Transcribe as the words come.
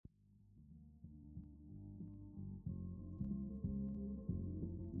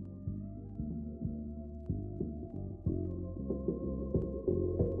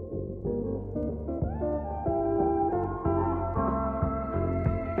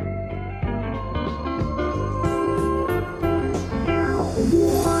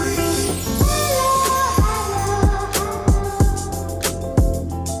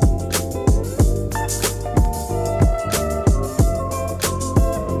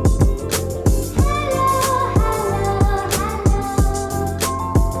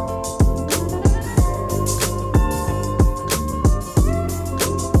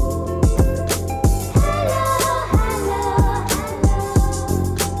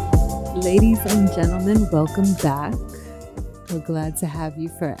Ladies and gentlemen, welcome back. We're glad to have you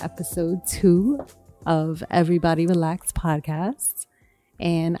for episode 2 of Everybody Relax podcast.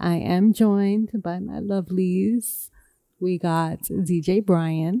 And I am joined by my lovelies. We got DJ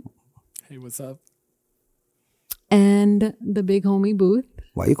Brian. Hey, what's up? And the big homie Booth.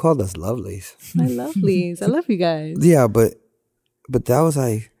 Why you called us lovelies? My lovelies. I love you guys. Yeah, but that was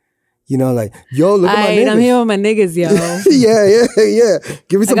like, you know, like, yo, look at my niggas. I'm here with my niggas, yo. yeah.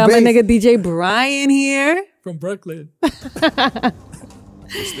 Give me some I got bass. my nigga DJ Brian here. From Brooklyn.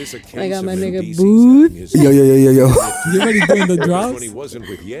 Is this a case I got my of nigga indecency Booth. having his- Yo. You already doing the drops? When he wasn't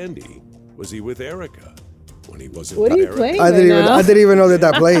with Yandy, was he with Erica? When he wasn't What are with you Erica, playing? I Right didn't even know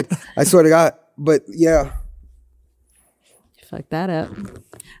that played. I swear to God. But yeah. Fuck that up.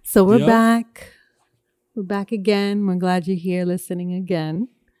 So we're Yep. back. We're back again. We're glad you're here listening again.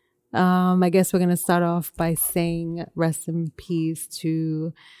 I guess we're going to start off by saying rest in peace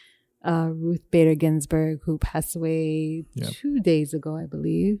to Ruth Bader Ginsburg, who passed away 2 days ago, I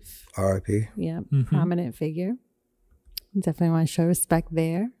believe. R.I.P. Yeah, prominent figure. Definitely want to show respect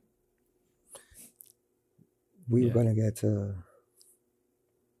there. We were going to get to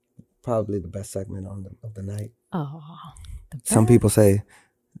probably the best segment of the night. Oh, Some people say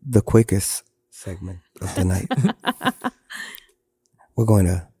the quickest segment of the night. We're going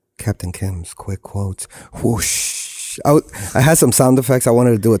to Captain Kim's quick quotes. Whoosh. I had some sound effects. I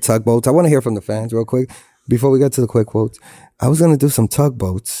wanted to do a tugboat. I want to hear from the fans real quick before we get to the quick quotes. I was going to do some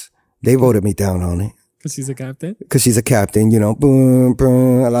tugboats. They voted me down on it. Because she's a captain? Because she's a captain, you know, boom,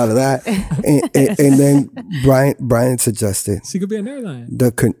 boom, a lot of that. and then Brian suggested She could be an airline.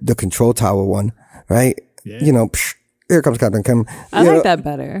 the control tower one, right? Yeah. You know, here comes Captain Kim. I like that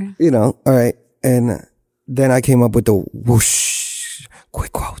better. You know, all right. And then I came up with the whoosh,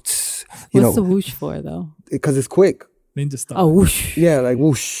 quick quotes. What's the whoosh for, though? Because it's quick. Ninja style. Oh, whoosh. Yeah, like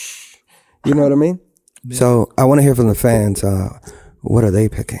whoosh. You know what I mean? So I want to hear from the fans. What are they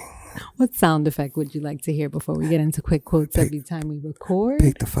picking? What sound effect would you like to hear before we get into quick quotes every time we record?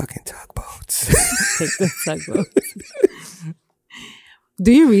 Pick the fucking tugboats. Take the tugboats.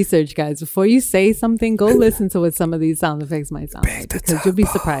 Do your research, guys. Before you say something, go listen to what some of these sound effects might sound like, because you'll be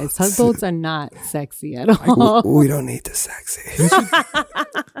surprised. Tugboats are not sexy at all. We don't need the sexy.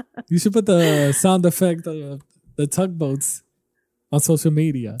 You should put the sound effect of the tugboats on social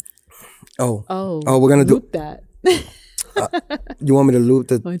media. Oh, Oh, we're gonna loop that. You want me to loop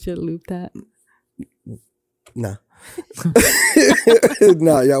the? Why don't you loop that? Nah.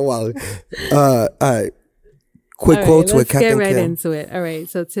 Nah, y'all wild. All right. Quick All right, quotes with let's get Captain right Kim. into it. All right.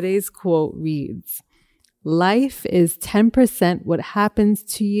 So today's quote reads, "Life is 10% what happens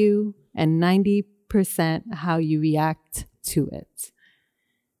to you and 90% how you react to it."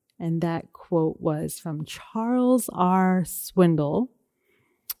 And that quote was from Charles R. Swindoll,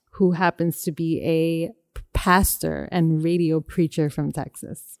 who happens to be a pastor and radio preacher from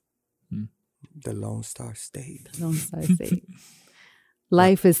Texas. The Lone Star State. Lone Star State.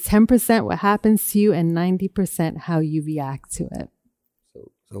 Life is 10% what happens to you and 90% how you react to it.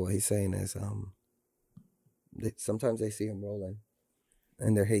 So what he's saying is, sometimes they see him rolling,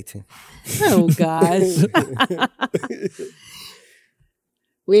 and they're hating. Oh, gosh.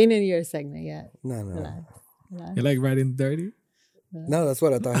 We ain't in your segment yet. No. Relax. You like riding dirty? No, that's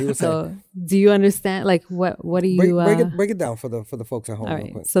what I thought he was saying. So, do you understand? Like, what do you? Break it down for the folks at home. All real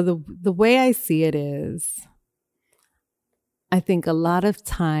right. quick. So the way I see it is, I think a lot of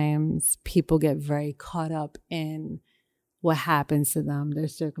times people get very caught up in what happens to them, their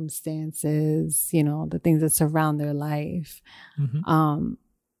circumstances, you know, the things that surround their life. Mm-hmm.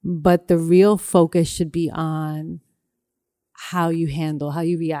 But the real focus should be on how you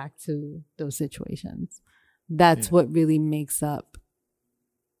react to those situations. That's what really makes up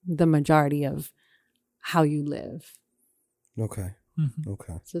the majority of how you live. Okay. Mm-hmm.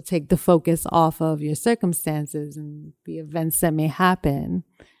 Okay. So take the focus off of your circumstances and the events that may happen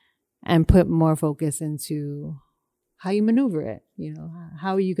and put more focus into how you maneuver it. You know,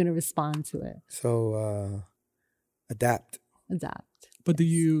 how are you going to respond to it? So adapt. But do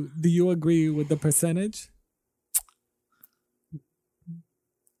you agree with the percentage?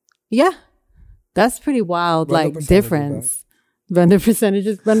 Yeah. That's pretty wild, Run the like percentages difference. Run the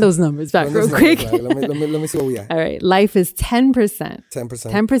percentages, run those numbers back Run real this quick. number back. Let me see where we at. All right. Life is 10%. 10%.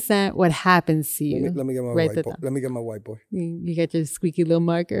 10% what happens to you. Let me get my Write that whiteboard. down. Let me get my whiteboard. You got your squeaky little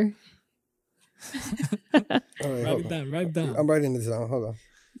marker. All right, Write it down. I'm writing this down. Hold on.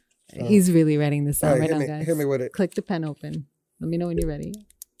 He's really writing this down All right, right now, guys. hit me with it. Click the pen open. Let me know when you're ready.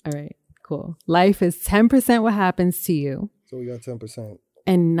 All right, cool. Life is 10% what happens to you. So we got 10%.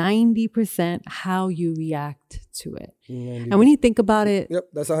 and 90% how you react to it. 90%. And when you think about it, Yep,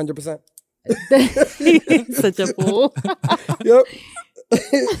 that's 100%. such a fool. Yep.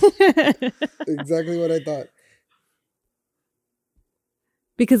 Exactly what I thought.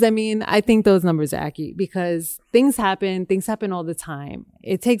 Because I mean, I think those numbers are accurate because things happen all the time.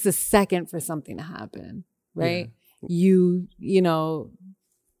 It takes a second for something to happen, right? Yeah. You know,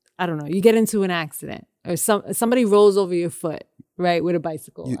 I don't know, you get into an accident or somebody rolls over your foot, right, with a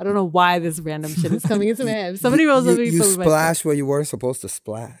bicycle. I don't know why this random shit is coming into my head. Somebody rolls over your foot with a bicycle. You splash where you weren't supposed to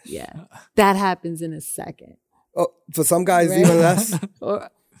splash. Yeah. That happens in a second. Oh, for some guys, right? Even less. Or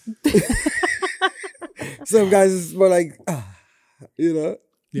some guys is more like, you know.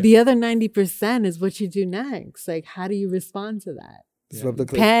 Yeah. The other 90% is what you do next. Like, how do you respond to that? Just rub the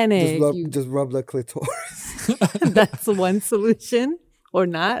panic. Just rub the clitoris. That's one solution, or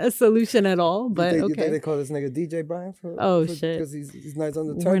not a solution at all. But you okay. think they call this nigga DJ Brian for shit? Because he's nice on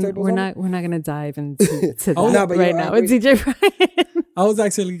the turntables. We're not gonna dive into that but right now with DJ Brian. I was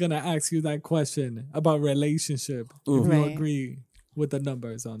actually gonna ask you that question about relationship. If you agree with the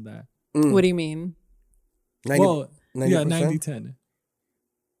numbers on that. What do you mean? 90%? 90-10.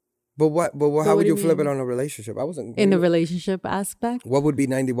 But how would you flip it on a relationship? I wasn't in the relationship aspect. What would be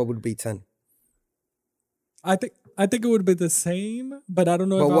 90? What would be 10? I think it would be the same, but I don't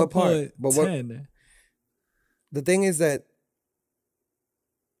know if I'll put 10. The thing is that,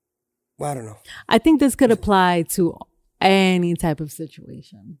 well, I don't know. I think this could apply to any type of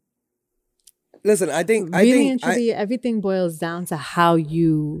situation. Listen, I think everything boils down to how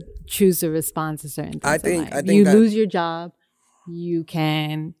you choose to respond to certain things. I think you lose your job. You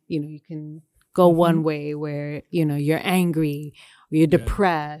can go one way where, you're angry or you're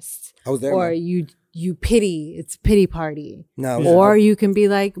depressed. I was there. Or you pity. It's pity party. No. Or you can be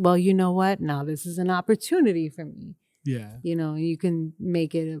like, well, you know what? Now this is an opportunity for me. Yeah. You can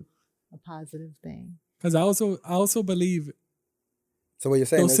make it a positive thing. Because I also believe. So what you're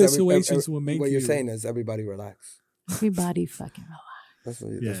saying those is situations will make what you're saying is everybody relax. Everybody fucking relax. That's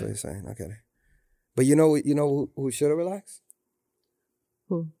what you're saying. Okay. But you know who should have relaxed?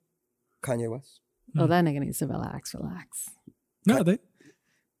 Who? Kanye West. Oh, that nigga needs to relax. No,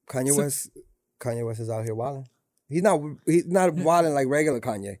 Kanye West is out here wilding. He's not wilding like regular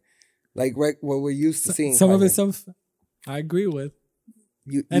Kanye, like what we're used to seeing. Some Kanye. of his stuff I agree with.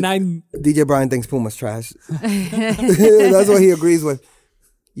 DJ Brian thinks Puma's trash. That's what he agrees with.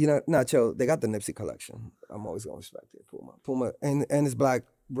 Chill. They got the Nipsey collection. I'm always gonna respect it. Puma, and it's black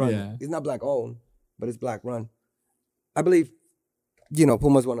run. Yeah. It's not black owned, but it's black run. I believe.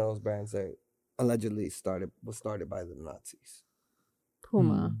 Puma's one of those brands that allegedly was started by the Nazis.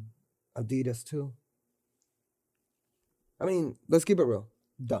 Puma. Adidas too. I mean, let's keep it real.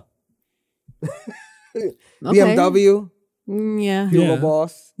 Duh. Okay. BMW. Yeah. Hugo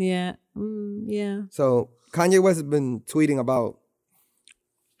Boss. Yeah. Yeah. So Kanye West has been tweeting about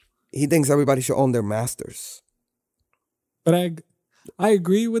he thinks everybody should own their masters. But I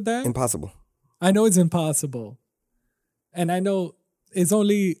agree with that. Impossible. I know it's impossible. And I know it's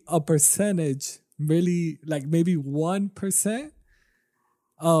only a percentage, really, like maybe 1%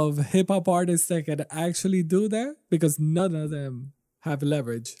 of hip hop artists that can actually do that because none of them have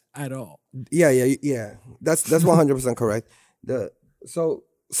leverage at all. Yeah. That's 100% correct. So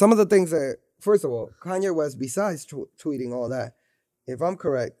some of the things that, first of all, Kanye West, besides tweeting all that, if I'm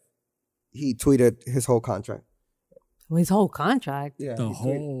correct, he tweeted his whole contract. Well, his whole contract? Yeah. The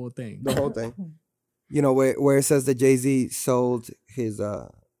whole thing. The whole thing. Where it says that Jay-Z sold his, the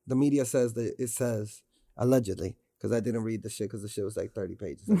media says that it says, allegedly, because I didn't read the shit because the shit was like 30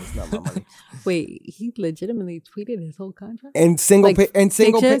 pages and it's not my money. Wait, he legitimately tweeted his whole contract? And single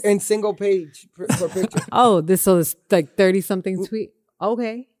page per picture. Oh, this like 30-something tweet.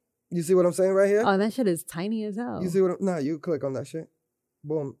 Okay. You see what I'm saying right here? Oh, that shit is tiny as hell. You see what you click on that shit.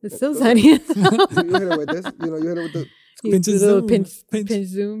 Boom. It's still tiny as hell. You hit it with this. You hit it with the pinch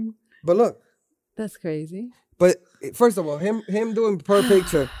zoom. But look. That's crazy. But first of all, him doing per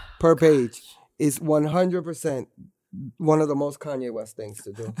picture, per page is 100% one of the most Kanye West things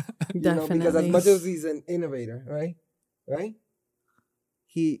to do. Definitely. Because as much as he's an innovator, right?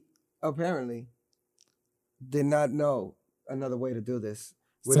 He apparently did not know another way to do this.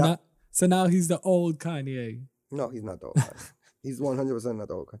 So now he's the old Kanye. No, he's not the old Kanye. He's 100% not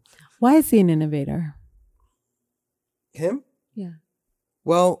the old Kanye. Why is he an innovator? Him? Yeah.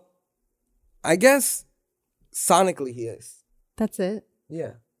 Well, I guess sonically he is. That's it.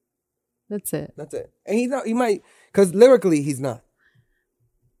 Yeah. That's it. And he might, because lyrically he's not.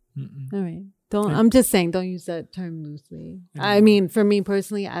 All right. I'm just saying, don't use that term loosely. I mean, for me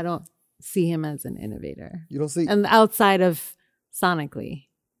personally, I don't see him as an innovator. You don't see? And outside of sonically.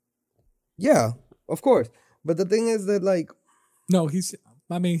 Yeah, of course. But the thing is that, like, No,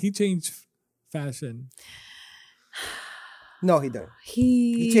 he changed fashion. no, he didn't.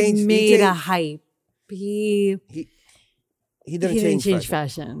 He changed- he made a changed- hype. He He didn't didn't change change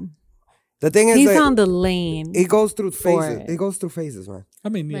fashion. fashion. The thing is He that found the lane. it goes through for phases. it. It goes through phases, man. I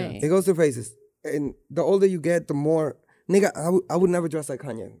mean, yeah. Right. It goes through phases. And the older you get, the more... Nigga, I would never dress like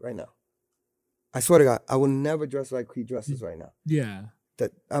Kanye right now. I swear to God, I would never dress like he dresses right now. Yeah.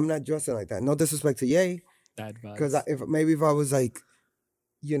 That I'm not dressing like that. No disrespect to Ye. Bad vibes. Because if I was like,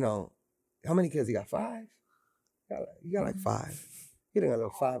 you know... How many kids? He got 5? He got like 5. He didn't got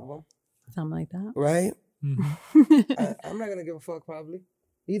little 5 of them. Something like that. Right? Mhm. I'm not going to give a fuck probably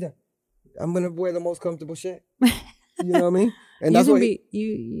either. I'm going to wear the most comfortable shit. You know what I mean? And that's you can what be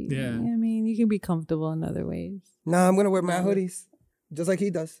you. Yeah. I mean, you can be comfortable in other ways. Nah, I'm going to wear my hoodies. Just like he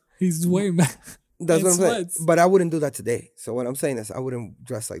does. He's way mad. That's And what I'm saying. sweats. But I wouldn't do that today. So what I'm saying is I wouldn't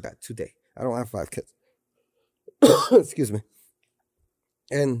dress like that today. I don't have 5 kids. Excuse me.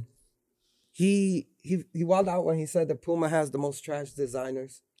 And he wilded out when he said that Puma has the most trash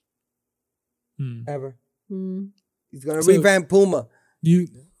designers ever. Mm. He's gonna So- revamp Puma.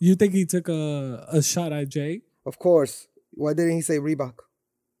 You think he took a shot at Jay? Of course. Why didn't he say Reebok?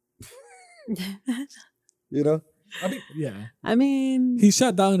 You know? I mean, yeah. I mean, He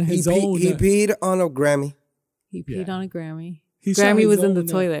shut down his own. He peed on a Grammy. he peed Yeah. on a Grammy. he shot Grammy his was in the own,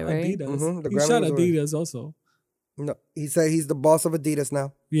 toilet, right? Adidas. Mhm, the He Grammy shot was Adidas also. No, he said he's the boss of Adidas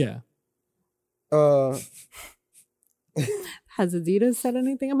now. Yeah. Has Adidas said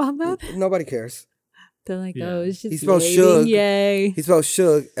anything about that? Nobody cares. They're like, Yeah. oh, it's just He spelled yay, Suge. yay. He spelled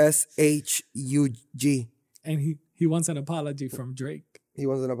Shug, SHUG. And he wants an apology from Drake. He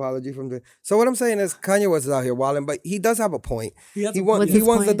wants an apology from the. So what I'm saying is Kanye West is out here wilding, but he does have a point. He has He a wants What's he his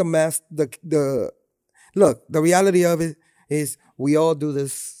wants point? the look. The reality of it is we all do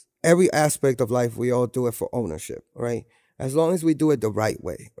this. Every aspect of life, we all do it for ownership, right? As long as we do it the right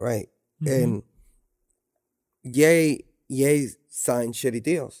way, right? Mhm. And Ye signed shitty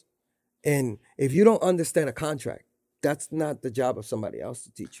deals. And if you don't understand a contract, that's not the job of somebody else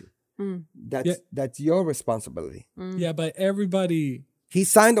to teach you. Mm. That's your responsibility. Yeah, but everybody. He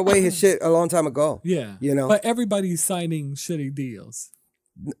signed away his shit a long time ago. Yeah. You know? But everybody's signing shitty deals.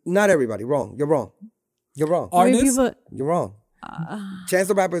 Not everybody. Wrong. You're wrong. You're wrong. I mean, Artists? people, You're wrong. Chance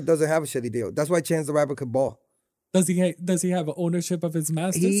the Rapper doesn't have a shitty deal. That's why Chance the Rapper could ball. Does he have an ownership of his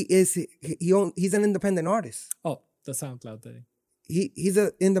masters? He's an independent artist. Oh, the SoundCloud thing. He's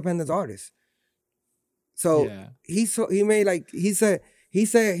an independent artist. So Yeah. he made like he said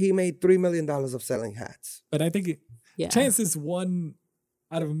he made $3 million of selling hats. But I think yeah. Chance is 1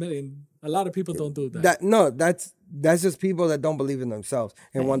 out of a million. A lot of people don't do that. That's just people that don't believe in themselves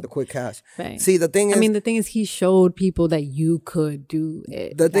and want the quick cash. Right. See, the thing is, I mean, the thing is, he showed people that you could do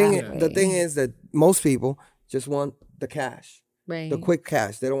it. the thing way. is that most people just want the cash. right? The quick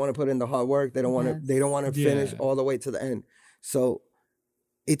cash. They don't want to put in the hard work. They don't want to. Yes. They don't want to finish Yeah. all the way to the end. So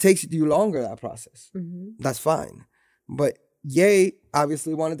it takes you longer, that process. Mhm. That's fine. But Ye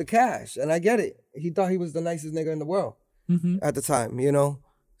obviously wanted the cash, and I get it. He thought he was the nicest nigga in the world Mm-hmm. at the time, you know.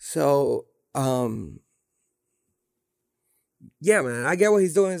 So yeah, man, I get what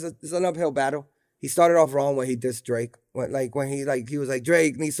he's doing. It's an uphill battle. He started off wrong when he dissed Drake. When he was like,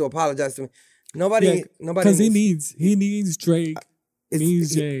 Drake needs to apologize to me. Nobody. Because he needs Drake.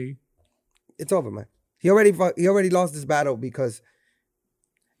 Needs Jay. It's over, man. He already lost this battle because,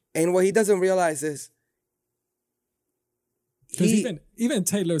 and what he doesn't realize is, Because even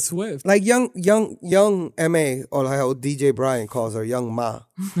Taylor Swift. like young MA, or how DJ Brian calls her, Young Ma.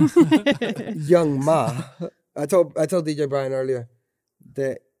 Young Ma. I told DJ Brian earlier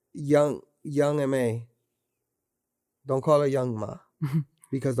that young MA, don't call her Young Ma,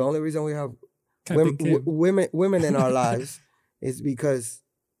 because the only reason we have Captain Kim. women in our lives is because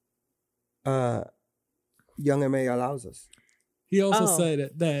Young MA allows us. He also Oh. said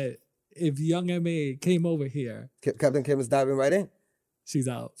that if Young M.A. came over here, Captain Kim is diving right in. she's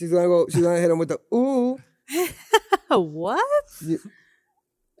out. She's gonna hit him with the ooh. What? You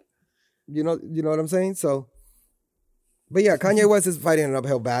know what I'm saying? So, but yeah, Kanye West is fighting an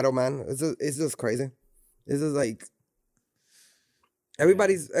uphill battle, man. It's just crazy. It's just like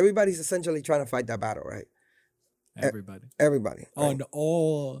everybody's essentially trying to fight that battle, right? Everybody. Everybody. Right? On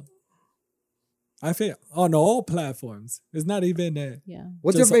all, I feel, on all platforms. It's not even Yeah.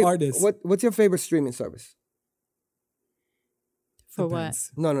 What's just your favorite artists. What's your favorite streaming service? For what?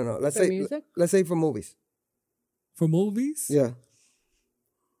 depends. No. Let's For say music? let's say for movies. For movies? Yeah.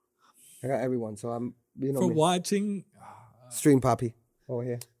 I got everyone, so I'm For me. watching, Stream Poppy over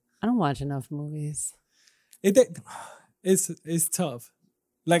here. I don't watch enough movies. it it's tough.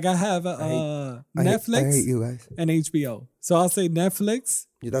 Like I have Netflix I hate you guys. and HBO. So I'll say Netflix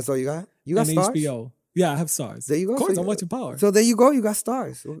That's all you got? You got and stars? HBO. Yeah, I have stars. There you go. Of course, So I'm watching Power. So there you go. You got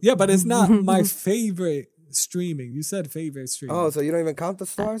stars. Yeah, but it's not my favorite streaming. You said favorite streaming. Oh, so you don't even count the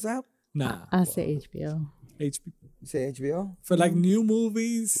stars app? Nah. I say HBO. HBO. You say HBO? For like new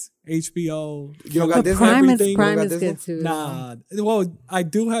movies, HBO. You don't got Disney? Prime is, everything. Prime You is got good too. Nah. Well, I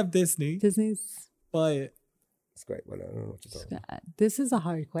do have Disney, Disney's. but It's great, but I don't know what you're talking about. This is a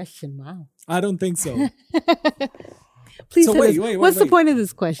hard question. Wow. I don't think so. Please So tell us, wait, what's the wait. point of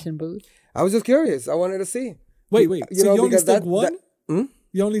this question, Booth? I was just curious. I wanted to see. Wait. You So know, you only because stick that- one? Hmm?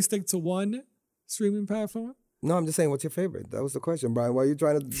 You only stick to one streaming platform? No, I'm just saying, what's your favorite? That was the question, Brian. Why are you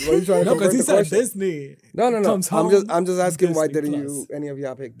trying to? Why are you trying to? No, because convert he the said question? Disney. No. Comes I'm home, just asking why Disney didn't Plus. any of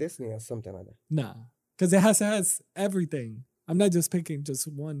y'all pick Disney or something like that? Nah. Because it has everything. I'm not just picking just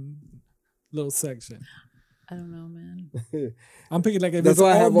one little section. I don't know, man. I'm picking like if That's it's why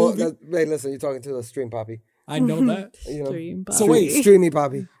I all have all. movie. Wait, listen, you're talking to the stream poppy. I know that. You know, Stream So wait, Bobby. streamy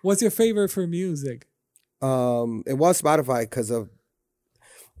poppy. What's your favorite for music? It was Spotify because of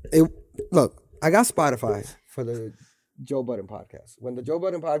it. Look, I got Spotify for the Joe Budden podcast. When the Joe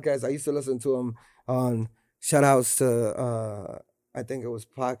Budden podcast, I used to listen to him on shout outs to I think it was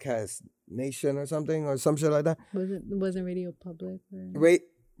Podcast Nation or something or some shit like that. Wasn't Radio Public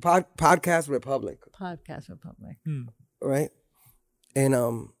or Podcast Republic, Podcast Republic? right? And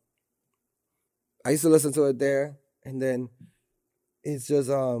I used to listen to it there, and then it's just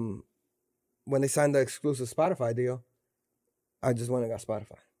when they signed the exclusive Spotify deal, I just went and got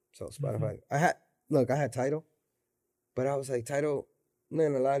Spotify. So Spotify, I had Tidal, but I was like, Tidal, I'm not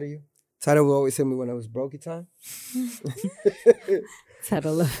gonna lie to you, Tidal would always hit me when I was brokey time.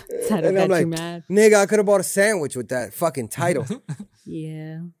 Title And I'm got like, you mad. nigga, I could have bought a sandwich with that fucking Tidal.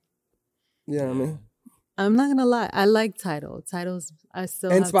 Yeah. You know what I mean? I'm not gonna lie. I like Tidal. Titles. I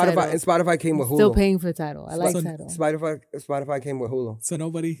still And have Spotify, Tidal. and Spotify came with Hulu. Still paying for Tidal. I like So- Tidal. Spotify came with Hulu. So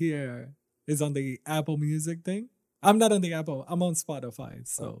nobody here is on the Apple Music thing? I'm not on the Apple. I'm on Spotify.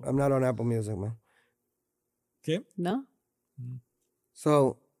 So, I'm not on Apple Music, man. okay. No.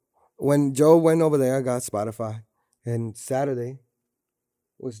 So when Joe went over there, I got Spotify. And Saturday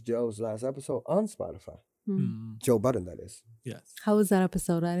was Joe's last episode on Spotify. Joe Budden, that is. Yes. How was that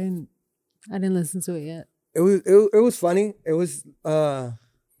episode? I didn't listen to it yet. It was funny. It was a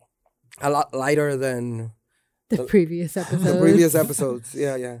lot lighter than The previous episode. the previous episodes.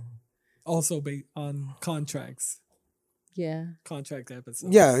 Yeah. Also based on contracts. Yeah. Contract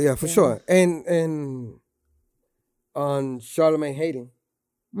episodes. Yeah, for sure. And on Charlemagne hating.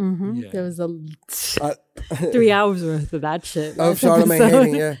 Mm-hmm. Yeah. There was a Uh, 3 hours worth of that shit. of last Charlemagne episode.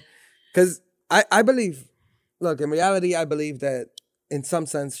 hating, yeah. Because I believe, look, in reality, I believe that in some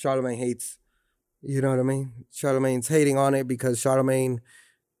sense, Charlemagne hates, you know what I mean? Charlemagne's hating on it because Charlemagne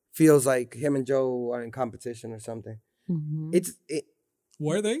feels like him and Joe are in competition or something. Mhm.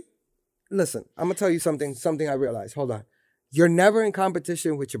 Were they? Listen, I'm going to tell you something I realized. Hold on. You're never in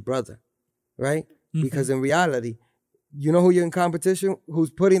competition with your brother, right? Because in reality, you know who you're in competition? Who's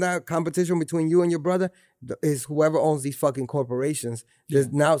putting that competition between you and your brother? Is whoever owns these fucking corporations. They're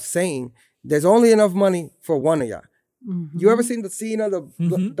now saying there's only enough money for one of y'all. Mm-hmm. You ever seen the scene of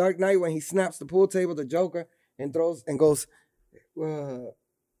the Dark Knight when he snaps the pool table, the Joker, and throws and goes,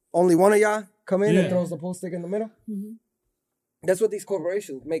 only one of y'all come in and throws the pool stick in the middle? Mhm. That's what these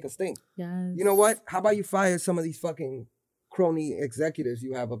corporations make us think. Yes. You know what? How about you fire some of these fucking crony executives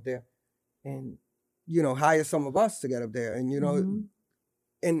you have up there and, you know, hire some of us to get up there and, you know,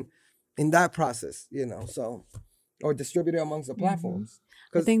 in that process, you know, so, or distribute it amongst the platforms.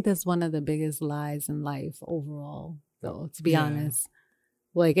 I think that's one of the biggest lies in life overall, though, to be honest.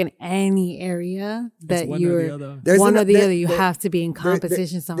 Like in any area that one or you're the other. There's one or enough- the there- other, you there- have to be in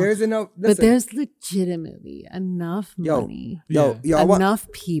competition somewhere. There's enough, But listen, there's legitimately enough money, yo, I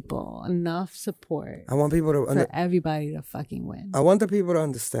enough people, enough support want people to, for everybody to fucking win. I want the people to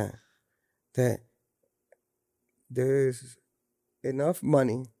understand that there's enough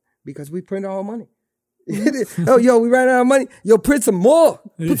money because we print our own money. Oh, yo, we ran out of money. Yo, print some more.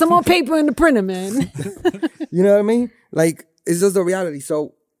 Put some more paper in the printer, man. You know what I mean? Like, it's just the reality.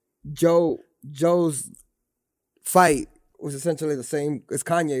 So Joe's fight was essentially the same as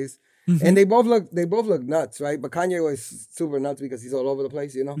Kanye's. And they both look nuts, right? But Kanye was super nuts because he's all over the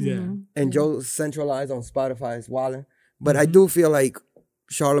place, you know? Yeah. And Joe's centralized on Spotify's wallet. But I do feel like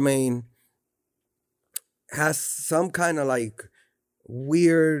Charlemagne has some kind of like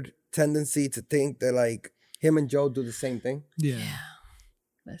weird tendency to think that like him and Joe do the same thing. Yeah.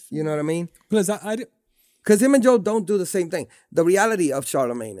 You know what I mean? Plus, Because him and Joe don't do the same thing. The reality of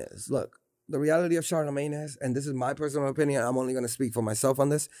Charlemagne is, look, the reality of Charlemagne is, and this is my personal opinion, I'm only going to speak for myself on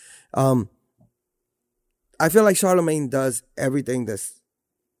this. I feel like Charlemagne does everything that's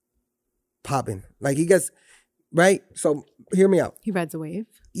popping. Like he gets, right? So hear me out. He rides a wave.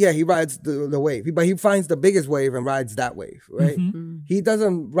 Yeah, he rides the wave. But he finds the biggest wave and rides that wave, right? He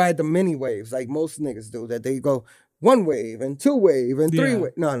doesn't ride the mini waves like most niggas do, that they go one wave and two wave and three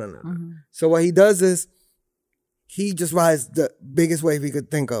wave. No. So what he does is he just rides the biggest wave he could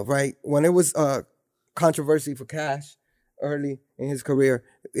think of, right? When it was controversy for Cash early in his career,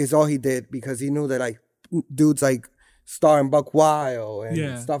 is all he did, because he knew that like dudes like Star and Buck Wild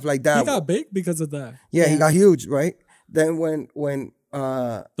and stuff like that. He got big because of that. Yeah, he got huge, right? Then when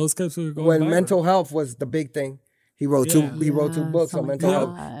those clips were going when viral. mental health was the big thing, he wrote two books on mental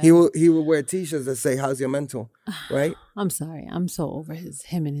health. God. He would wear t-shirts that say "How's your mental?" Right? I'm sorry. I'm so over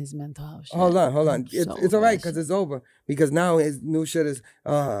him and his mental health shit. Hold on. I'm It's so all over right that because shit. it's over. Because now his new shit is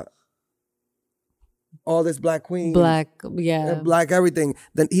all this black queen, Black, black everything.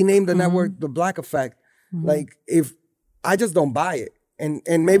 Then he named the network the Black Effect. Like, if I just don't buy it,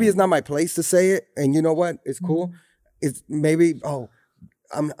 and maybe it's not my place to say it, and you know what? It's cool. It's maybe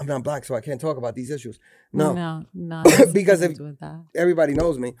I'm not black, so I can't talk about these issues. No, because if with that. everybody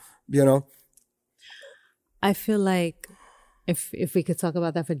knows me, you know. I feel like if we could talk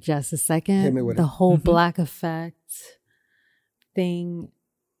about that for just a Hit me second, with the it. whole Black Effect thing,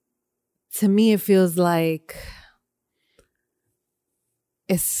 to me, it feels like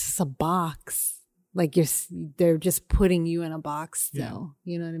it's a box. Like they're just putting you in a box still.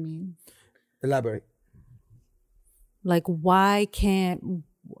 You know what I mean? Elaborate. Like, why can't?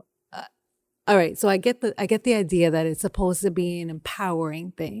 All right, so I get the idea that it's supposed to be an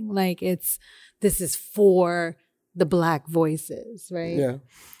empowering thing. Like this is for the Black voices, right? Yeah.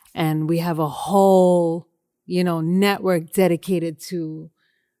 And we have a whole, network dedicated to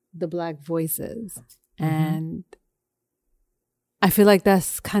the Black voices. And I feel like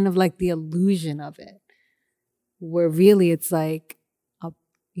that's kind of like the illusion of it, where really it's like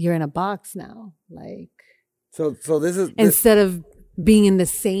you're in a box now. Like, so this is instead of being in the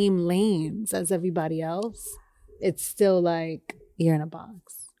same lanes as everybody else, it's still like you're in a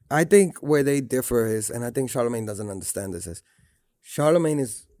box. I think where they differ is, and I think Charlemagne doesn't understand this, is Charlemagne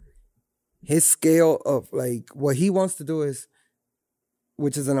is his scale of like what he wants to do is,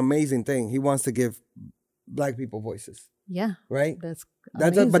 which is an amazing thing. He wants to give Black people voices. Yeah. Right? That's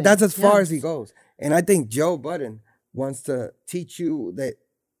but that's as far Yeah. as he goes. And I think Joe Budden wants to teach you that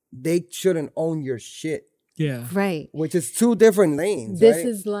they shouldn't own your shit. Yeah. Right. Which is two different lanes. This right?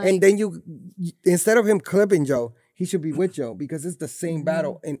 is like- and then you instead of him clipping Joe, he should be with Joe, because it's the same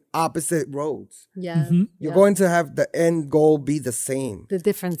battle in opposite roads. Yeah. You're going to have the end goal be the same. The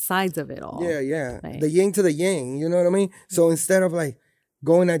different sides of it all. Yeah. Right. The yin to the yang, you know what I mean? So instead of like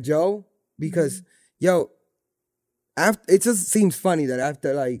going at Joe, because after, it just seems funny that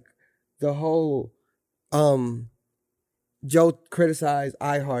after like the whole Joe criticized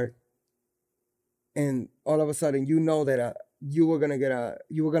iHeart, and all of a sudden that you were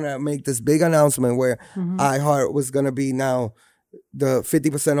gonna make this big announcement where iHeart was gonna be now the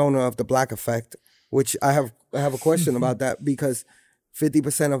 50% owner of the Black Effect, which I have a question about that, because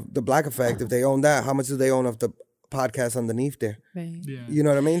 50% of the Black Effect, if they own that, how much do they own of the podcast underneath there? Right. Yeah. You know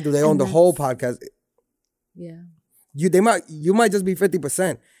what I mean? Do they own the whole podcast? Yeah. You might just be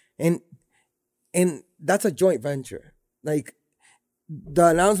 50%. And that's a joint venture. Like the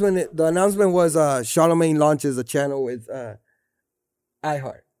announcement was Charlemagne launches a channel with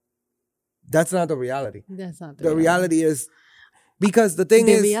iHeart. That's not the reality. That's not The reality is, because the thing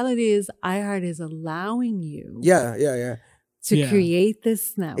the is, reality is iHeart is allowing you yeah. to create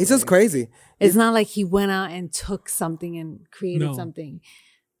this network. It's just crazy. It's not like he went out and took something and created something.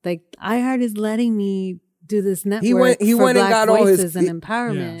 Like, iHeart is letting me do this network He for went and Black got all his voices and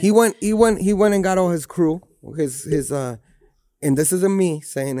empowerment. He went and got all his crew, his and this isn't me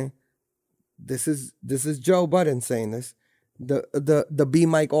saying it. This is Joe Budden saying this. The B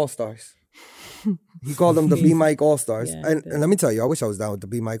Mike All Stars. He called them the B Mike All Stars. Yeah, and let me tell you, I wish I was down with the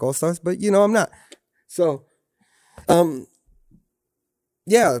B Mike All Stars, but I'm not. So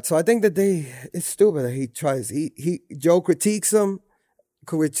yeah, so I think that it's stupid that he tries. Joe critiques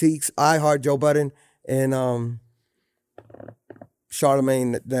iHeart, Joe Budden, and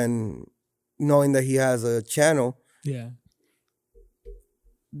Charlemagne, then knowing that he has a channel. Yeah.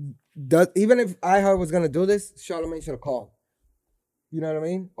 Even if iHeart was gonna do this, Charlemagne should have called. You know what I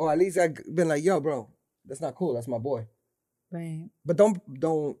mean? Or at least I've been like, yo, bro, that's not cool. That's my boy. Right. But don't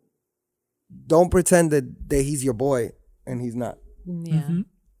pretend that he's your boy and he's not. Yeah.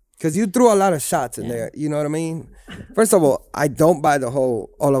 Because you threw a lot of shots in there. You know what I mean? First of all, I don't buy the whole,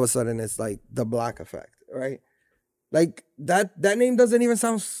 all of a sudden it's like the Black effect, right? Like that name doesn't even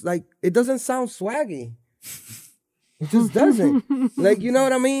sound like, it doesn't sound swaggy. It just doesn't. Like, you know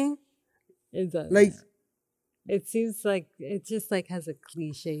what I mean? It does. Like, it seems like it just like has a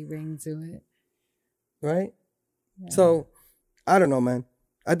cliche ring to it. right? Yeah. So, I don't know, man.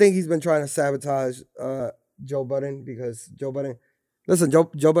 I think he's been trying to sabotage Joe Budden because Joe Budden, listen, Joe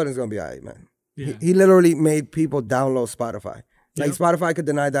Budden's going to be all right, man. Yeah. He literally made people download Spotify. Like, Spotify could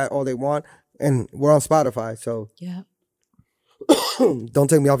deny that all they want, and we're on Spotify, so. Yeah. Don't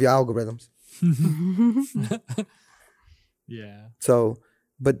take me off your algorithms. Yeah. So,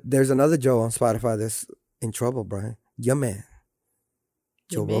 but there's another Joe on Spotify that's in trouble, Brian. Your man.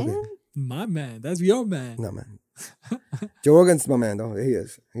 Joe Rogan. My man. That's your man. No, man. Joe Rogan's my man, though. He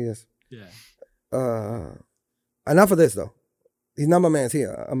is. Yeah. Enough of this, though. He's not my man's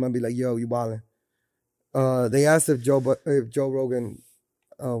here. I'm going to be like, yo, you wildin'. They asked if Joe Rogan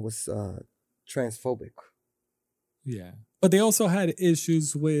was transphobic. Yeah. But they also had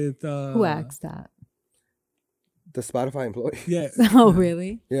issues with... Who asked that? The Spotify employee. Yeah. Oh,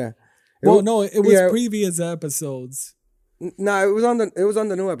 really? Yeah. Well, no, it was previous episodes. No, it was on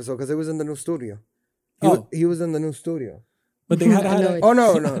the new episode because it was in the new studio. He was in the new studio. But they had to have... Oh,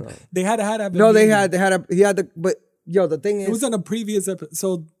 no. They had to have... No, he had to... But, yo, the thing is... It was on a previous episode.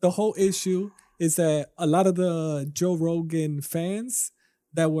 So the whole issue is that a lot of the Joe Rogan fans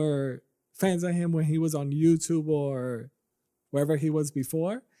that were fans of him when he was on YouTube or wherever he was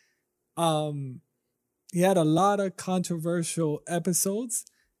before, he had a lot of controversial episodes,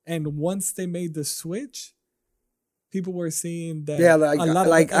 and once they made the switch, people were seeing that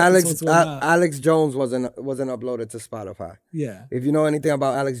Alex Jones wasn't uploaded to Spotify. Yeah. If you know anything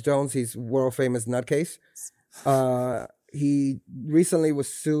about Alex Jones, he's world famous nutcase. He recently was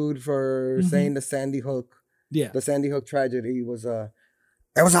sued for saying the Sandy Hook tragedy was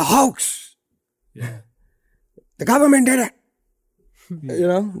it was a hoax. Yeah. The government did it. You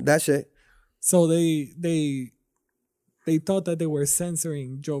know, that shit. So they thought that they were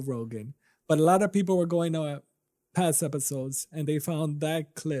censoring Joe Rogan, but a lot of people were going to past episodes and they found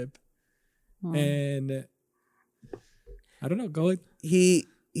that clip, and I don't know. Go ahead. He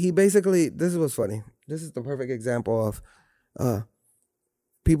basically, this was funny. This is the perfect example of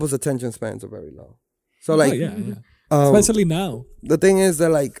people's attention spans are very low. So like, especially now. The thing is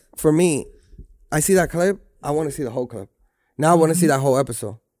that like for me, I see that clip, I want to see the whole clip. Now I want to see that whole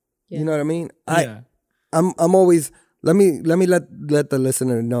episode. Yeah. You know what I mean? I'm always let me let the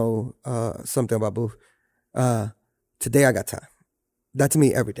listener know something about Booth. Today I got time. That's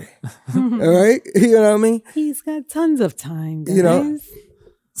me every day. All right? You know what I mean? He's got tons of time, guys. You know?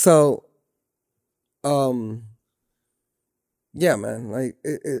 So yeah, man. Like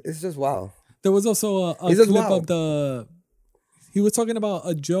it's just wild. There was also a clip of he was talking about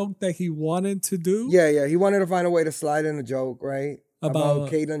a joke that he wanted to do. Yeah. He wanted to find a way to slide in a joke, right? About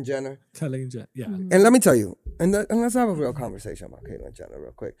Caitlyn Jenner. Yeah. And let me tell you, and let's have a real conversation about Caitlyn Jenner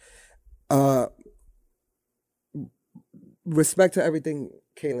real quick. Respect to everything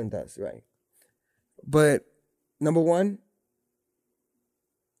Caitlyn does, right? But number one,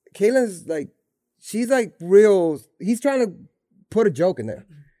 Caitlyn's like, she's like real, he's trying to put a joke in there.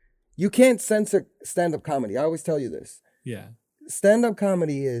 You can't censor stand-up comedy. I always tell you this. Yeah. Stand-up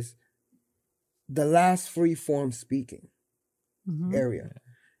comedy is the last free-form speaking area.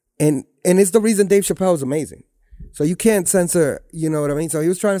 And it's the reason Dave Chappelle is amazing. So you can't censor, you know what I mean? So he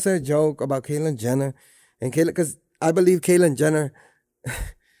was trying to say a joke about Caitlyn Jenner. And Caitlyn, because I believe Caitlyn Jenner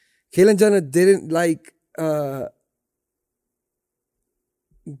didn't like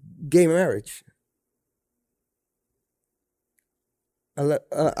gay marriage. I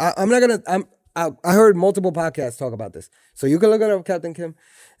heard multiple podcasts talk about this. So you can look it up, Captain Kim.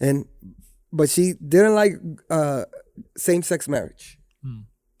 But she didn't like same-sex marriage.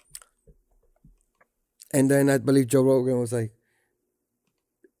 And then I believe Joe Rogan was like,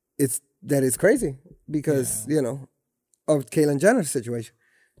 it's crazy because, you know, of Caitlyn Jenner's situation.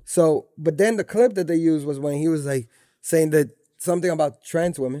 So, but then the clip that they used was when he was like saying that something about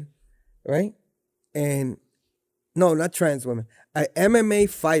trans women, right? And no, not trans women. An MMA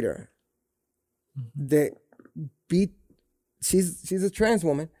fighter that she's a trans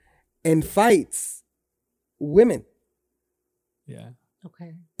woman and fights women. Yeah.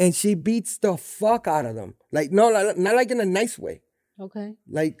 Okay. And she beats the fuck out of them. Like, no, not like in a nice way. Okay.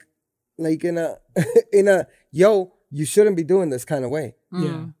 Like in a yo, you shouldn't be doing this kind of way.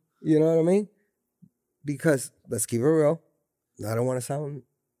 Yeah. You know what I mean? Because let's keep it real. I don't want to sound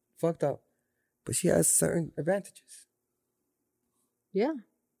fucked up, but she has certain advantages. Yeah.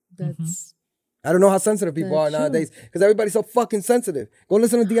 That's I don't know how sensitive people are That's true. nowadays because everybody's so fucking sensitive. Go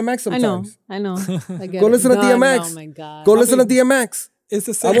listen to DMX sometimes. I know. I get Go it. listen to God, DMX. Oh my god. Go listen mean, to DMX. It's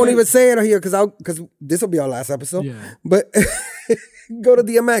the I same. won't even say it here because this will be our last episode. Yeah. But go to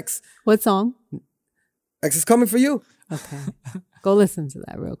DMX. What song? X is coming for you. Okay. Go listen to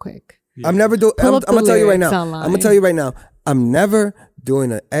that real quick. Yeah. I'm never doing. I'm up the gonna tell you right lyrics now. online. I'm gonna tell you right now. I'm never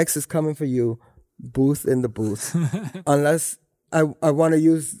doing an X is coming for you booth in the booth unless I want to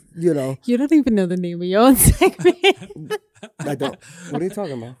use. You don't even know the name of your own segment. I don't. What are you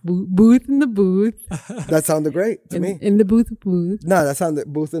talking about? Booth in the booth. That sounded great to me. In the booth. No, that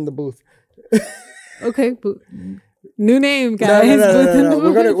sounded booth in the booth. Okay. New name, guys. Booth in the No.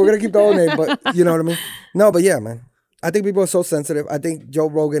 booth. We're gonna keep the old name, but you know what I mean. No, but yeah, man. I think people are so sensitive. I think Joe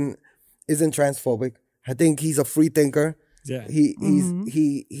Rogan isn't transphobic. I think he's a free thinker. Yeah.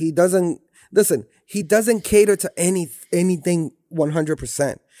 He doesn't listen. He doesn't cater to anything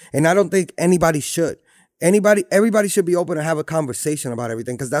 100%, and I don't think anybody should. Everybody should be open to have a conversation about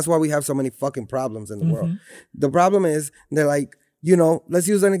everything because that's why we have so many fucking problems in the world. The problem is they're like, let's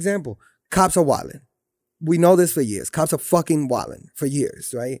use an example. Cops are wilding. We know this for years. Cops are fucking wilding for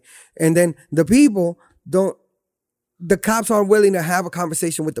years, right? And then the people the cops aren't willing to have a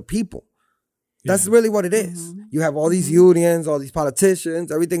conversation with the people. That's really what it is. You have all these unions, all these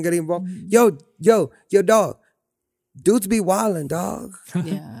politicians, everything getting involved. Yo, dog. Dudes be wilding, dog.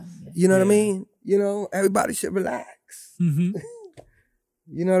 Yeah. You know what I mean? Everybody should relax. Mm-hmm.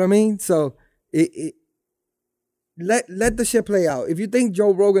 You know what I mean? So let the shit play out. If you think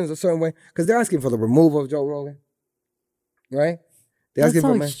Joe Rogan's a certain way, because they're asking for the removal of Joe Rogan, right? They're That's asking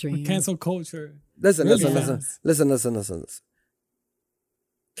so for extreme. Cancel culture. Listen. Really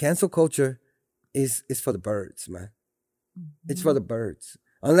Cancel culture is for the birds, man. It's for the birds.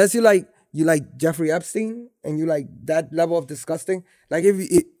 Unless you like Jeffrey Epstein and you like that level of disgusting. Like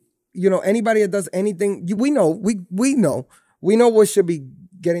if anybody that does anything, we know what should be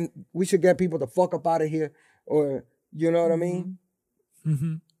getting. We should get people the fuck up out of here, or you know what I mean.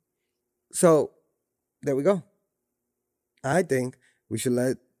 Mm-hmm. So there we go. I think we should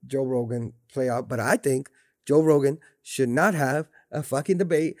let Joe Rogan play out, but I think Joe Rogan should not have a fucking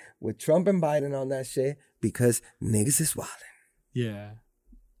debate with Trump and Biden on that shit because niggas is wilding. Yeah.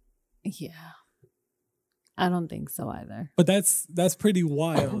 Yeah. I don't think so either. But that's pretty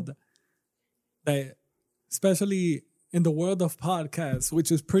wild. That especially in the world of podcasts,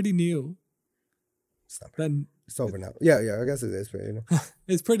 which is pretty new. Then It's over now. Yeah, I guess it is. But,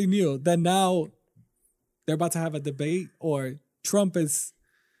 it's pretty new. Then now they're about to have a debate, or Trump is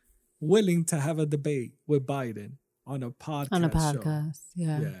willing to have a debate with Biden on a podcast.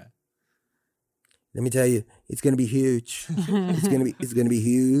 Yeah. Let me tell you, it's gonna be huge. It's gonna be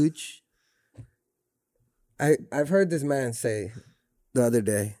huge. I've heard this man say the other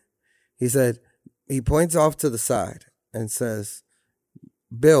day. He said he points off to the side and says,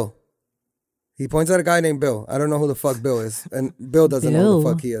 "Bill." He points at a guy named Bill. I don't know who the fuck Bill is, and Bill doesn't know who the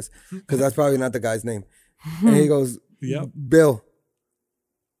fuck he is because that's probably not the guy's name. And he goes, Yep. "Bill,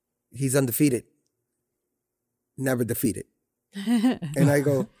 he's undefeated, never defeated." And I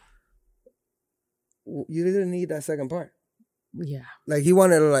go, "You didn't need that second part." Yeah. Like he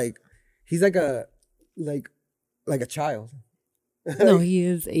wanted to he's like a child. No, he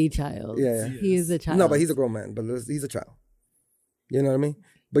is a child. Yeah. He is a child. No, but he's a grown man, but he's a child. You know what I mean?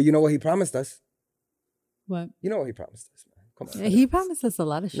 But you know what he promised us? What? You know what he promised us, man. Come on. Yeah, he promised us a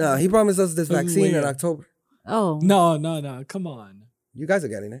lot of shit. No, he promised us this vaccine in Weird. October. Oh. No. Come on. You guys are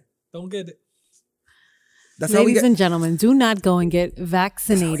getting it. Don't get it. That's how we Ladies get. and gentlemen, do not go and get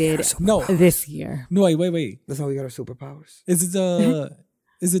vaccinated No. this year. No, wait. That's how we got our superpowers. Is it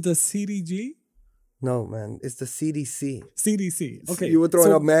the CDG? No, man, it's the CDC. CDC. Okay. You were throwing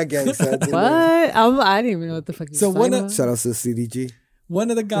so up mad gang signs. What? I didn't even know what the fuck you So were when talking a- about. Shout out to the CDG. One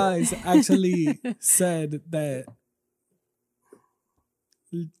of the guys actually said that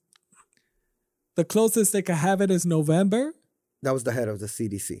the closest they could have it is November. That was the head of the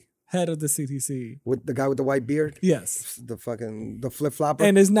CDC. Head of the CDC. With the guy with the white beard. Yes. The flip flopper.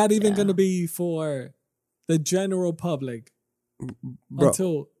 And it's not even going to be for the general public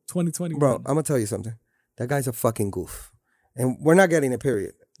until 2021. Bro, I'm gonna tell you something. That guy's a fucking goof, and we're not getting it.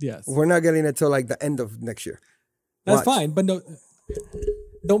 Period. Yes. We're not getting it till like the end of next year. That's Watch. fine, but no,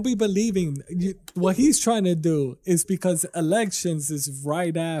 don't be believing. What he's trying to do is because elections is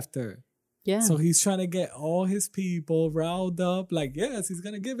right after. Yeah. So he's trying to get all his people riled up. Like, yes, he's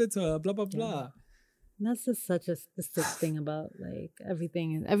going to give it to her, blah, blah, blah. And that's just such a specific thing about like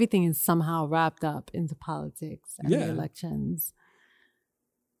everything is somehow wrapped up into politics and the elections.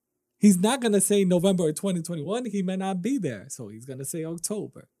 He's not going to say November 2021. He may not be there. So he's going to say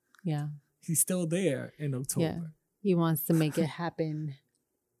October. Yeah. He's still there in October. Yeah. He wants to make it happen.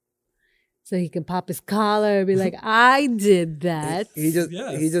 So he can pop his collar and be like, I did that. He just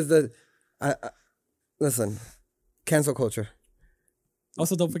does. Listen, cancel culture.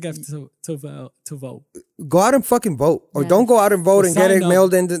 Also, don't forget to vote. Go out and fucking vote. Or Yes. don't go out and vote and get Sign it up.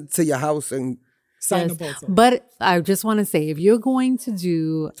 mailed into your house and Sign Yes. up also. But I just want to say, if you're going to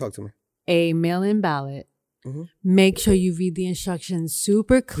do talk to me. a mail-in ballot, Mhm. make sure you read the instructions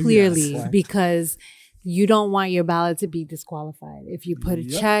super clearly Yes. because you don't want your ballot to be disqualified. If you put a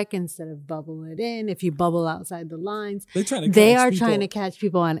Yep. check instead of bubble it in, if you bubble outside the lines, They they catch are people. trying to catch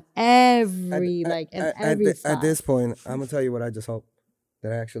people on every every side. At this point, I'm gonna tell you what I just hope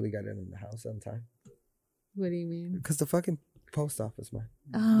that I actually got it in the house on time. What do you mean? Because the fucking post office, man.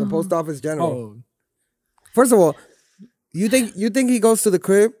 Oh. The post office general. Oh, First of all, you think he goes to the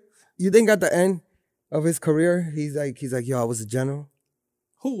crib? You think at the end of his career, he's like, yo, I was a general.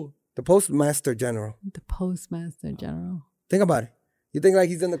 who? The postmaster general. The postmaster general. Think about it. You think like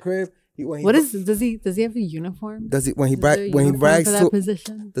he's in the crib? Does he have a uniform? Does he when he Is there a uniform brags for that to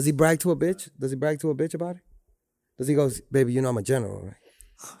position? does he brag to a bitch? Does he brag to a bitch about it? Does he goes, baby, you know I'm a general, right?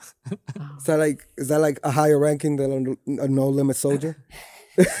 Is that like a higher ranking than a no limit soldier?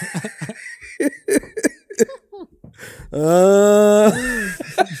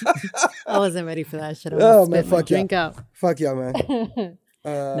 I wasn't ready for that shit. I Oh, was man, spit my fuck yeah. drink out. Fuck y'all, man.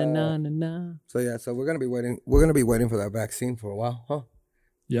 No. So yeah, so we're gonna be waiting. We're gonna be waiting for that vaccine for a while, huh?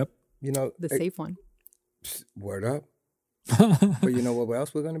 Yep. You know, The safe one. word up. But you know what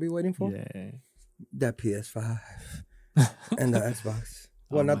else we're gonna be waiting for? Yeah. That PS5 and the Xbox.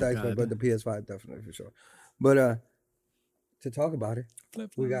 Well, Oh not the my Xbox, God. but the PS5 definitely for sure. But to talk about it,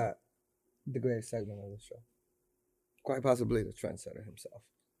 we got the greatest segment of the show. Quite possibly the trendsetter himself.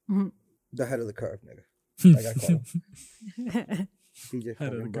 Mhm. The head of the curve, nigga. Like I call him. DJ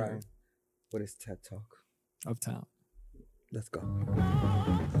Head of the fucking Brian curve. with his TED Talk. Uptown. Let's go.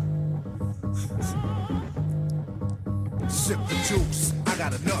 Sip the juice, I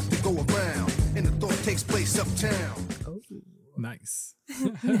got enough to go around, and the thought takes place uptown. Nice.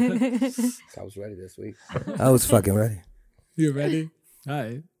 I was ready this week. I was fucking ready. You ready? All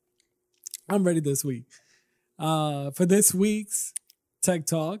right. I'm ready this week. For this week's Tech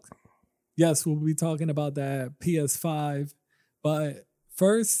Talk, yes, we'll be talking about that PS5. But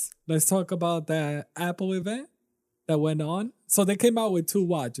first, let's talk about that Apple event that went on. So they came out with two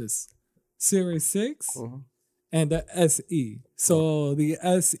watches, Series 6 and the SE. So the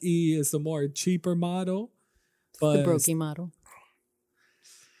SE is the more cheaper model. But The brokey model.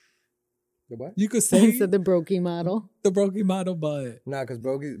 The what? you could I say said the brokey model. the brokey model, but Nah, because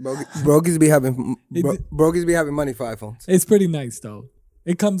brokies be having brokies be having money for iPhones. it's pretty nice though.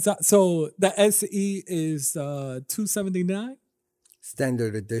 It comes out. So the SE is $279.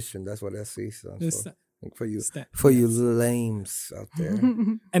 Standard edition. That's what SE stands It's for. For you, sta- you lames out there.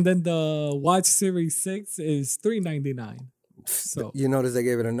 And then the Watch Series 6 is $399. So You notice they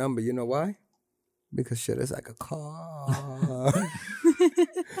gave it a number. You know why? Because shit is like a car.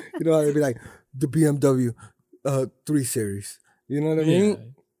 You know how they'd be like the BMW 3 Series. You know what I mean? yeah.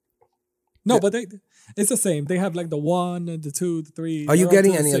 No, but it's the same. They have like the 1, the 2, the 3. Are you they're up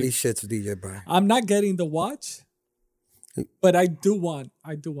getting to the any of 6. these shits, DJ Brian? I'm not getting the watch, but I do want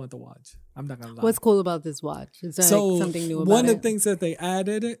the watch. I'm not gonna lie. What's cool about this watch? Is there So like something new about one it? of the things that they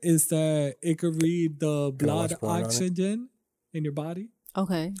added is that it could read the Can I blood watch porn on it? oxygen in your body.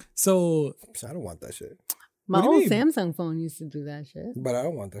 Okay. So I don't want that shit. My What do you old mean? Samsung phone used to do that shit. But I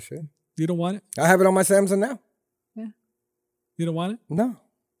don't want that shit. you don't want it? I have it on my Samsung now. You don't want it? No.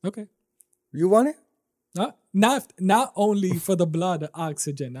 Okay. You want it? Not only for the blood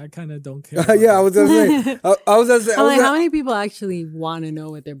oxygen. I kind of don't care. Yeah, I was gonna say. I was gonna say. I'm like, how many people actually want to know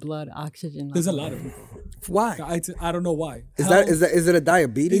what their blood oxygen level There's a is? lot of people. Why? I don't know why. Is How- it a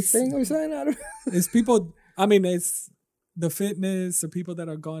diabetes It's- thing or something? I don't. It's people. I mean, it's the fitness, the people that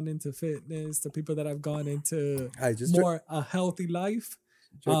are gone into fitness, the people that have gone into Hey, just more a healthy life.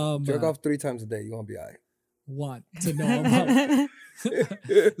 Jerk off 3 times a day. You gonna be alright. Want to know about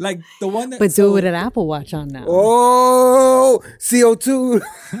like the one that. But do it with an Apple Watch on now. Oh, CO2.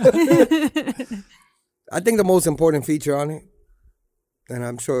 I think the most important feature on it, and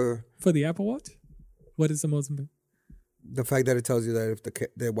I'm sure For the Apple Watch, what is the most important? the fact that it tells you that if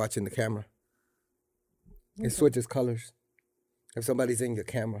they're watching the camera, it switches colors. If somebody's in your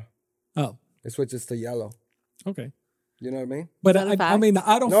camera, Oh, it switches to yellow. okay. You know what I mean? But that a I fact? mean,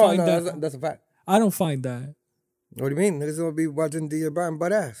 I don't No, find that. that's a fact. I don't find that. What do you mean? Niggas gonna be watching DJ Brian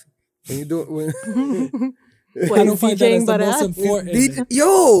butt ass when you do it. When I don't find that as DJing the butt most ass? important.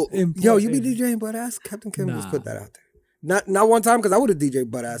 yo, you be Important. DJing butt ass? Captain Kim just Nah. put that out there. Not one time, because I would have DJ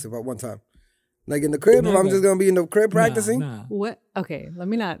butt ass if I one time. Like in the crib, if I'm Never. just gonna be in the crib practicing. Nah. What? Okay, let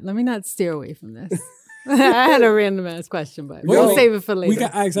me not steer away from this. I had a random ass question, but Wait, we'll wait. save it for later. We can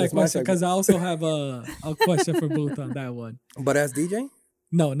ask that That's my question because I also have a question for Booth on that one. But as DJ,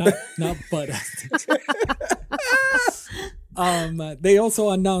 No, not but. They also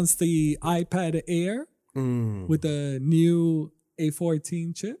announced the iPad Air with the new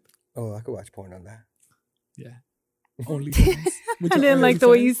A14 chip. oh, I could watch porn on that. Yeah, OnlyFans. I didn't like the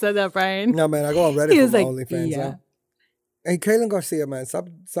way you said that, Brian. No, man, I go on Reddit He for was my like, OnlyFans. yeah. Huh? Hey, Kaylin Garcia, man, stop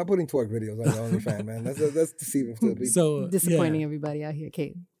putting twerk videos on your OnlyFans, man. That's deceiving to the people. So Disappointing yeah. everybody out here,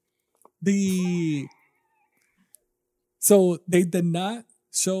 Kate. So they did not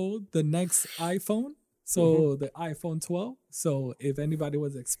show the next iPhone. So the iPhone 12. So if anybody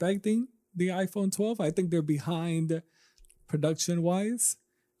was expecting the iPhone 12, I think they're behind production wise.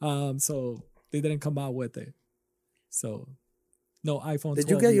 So they didn't come out with it. So no iPhone 12. Did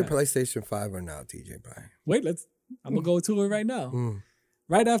you get your yet. PlayStation 5 or now, TJ Brian? Wait, I'm gonna go to it right now.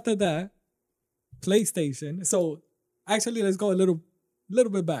 Right after that, PlayStation. So actually, let's go a little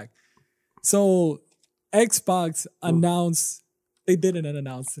bit back. So Xbox announced, they didn't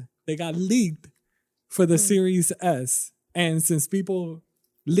announce it. They got leaked for the Series S. And since people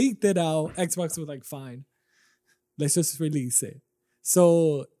leaked it out, Xbox was like, fine, let's just release it.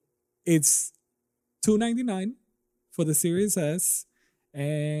 So it's $299 for the Series S.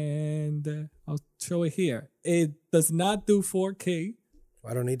 And I'll show it here. It does not do 4K.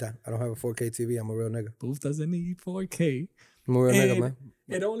 I don't need that. I don't have a 4K TV. I'm a real nigga. Booth doesn't need 4K. I'm a real nigga, And man.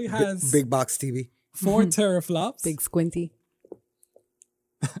 it only has Big box TV. 4 teraflops. Big squinty.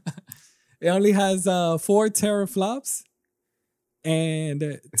 It only has 4 teraflops.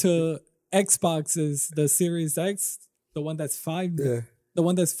 And to Xbox's, the Series X, the one that's the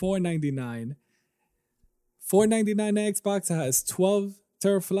one that's $499. $499 Xbox has 12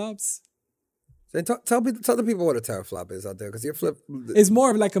 teraflops. So tell the people what a teraflop is out there, because your flip. It's more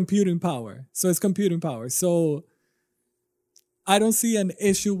of like computing power. So it's computing power. So I don't see an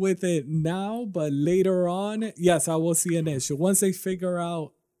issue with it now, but later on, yes, I will see an issue. Once they figure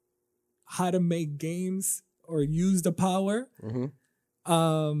out how to make games or use the power,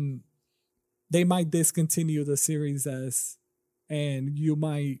 they might discontinue the Series S, and you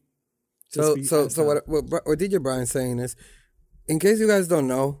might. So what DJ Brian's saying is, in case you guys don't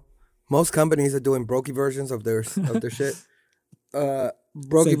know, most companies are doing brokey versions of their shit.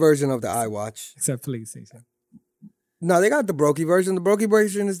 Brokey version of the iWatch. Except PlayStation. No, they got the brokey version. The brokey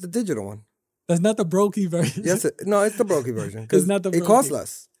version is the digital one. That's not the brokey version. Yes, it's the brokey version. It's not the It costs brokey.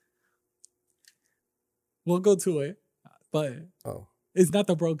 less. We'll go to it, but it's not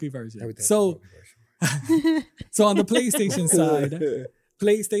the brokey version. Everything's So, the brokey version. so on the PlayStation side,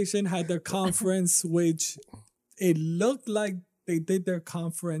 PlayStation had their conference, which it looked like they did their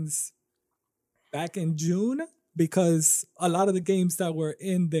conference back in June, because a lot of the games that were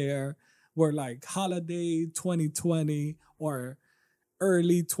in there were like holiday 2020 or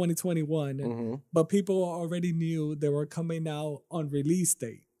early 2021, but people already knew they were coming out on release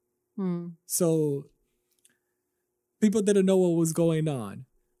date. So people didn't know what was going on.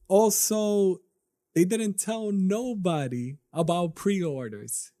 Also, they didn't tell nobody about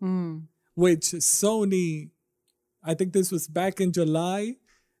pre-orders, which Sony, I think this was back in July,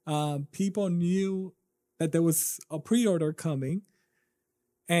 people knew that there was a pre-order coming,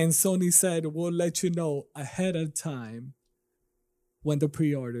 and Sony said, we'll let you know ahead of time when the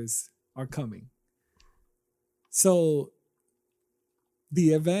pre-orders are coming. So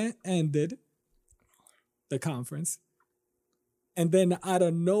the event ended, the conference, and then out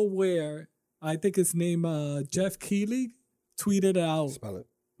of nowhere, I think his name, Jeff Keighley, tweeted out. Spell it.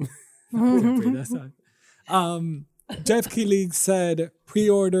 Okay, that's not. Jeff Keighley said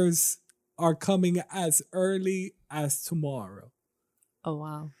pre-orders are coming as early as tomorrow. Oh,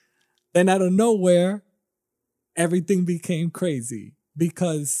 wow. Then out of nowhere, everything became crazy,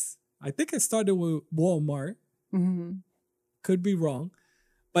 because I think it started with Walmart. Could be wrong.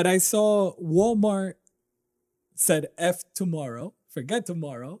 But I saw Walmart said F tomorrow, forget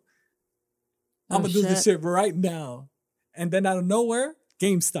tomorrow. I'm going to do this shit right now. And then out of nowhere,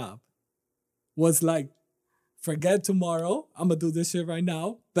 GameStop was like, forget tomorrow, I'm going to do this shit right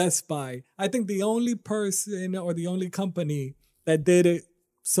now. Best Buy. I think the only person or the only company that did it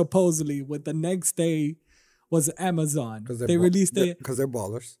supposedly with the next day was Amazon. They released it because they're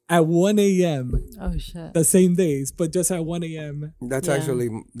ballers at 1 a.m. Oh, shit. the same days, but just at 1 a.m. That's actually,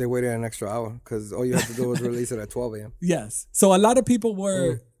 they waited an extra hour, because all you have to do was release it at 12 a.m. Yes. So a lot of people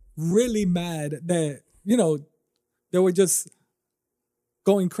were really mad that, they were just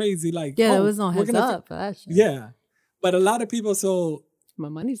going crazy. Like, Yeah, there oh, was no we're heads gonna up for that shit. Yeah. But a lot of people, so My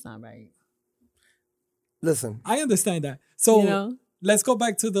money's not right. Listen, I understand that. So You know? let's go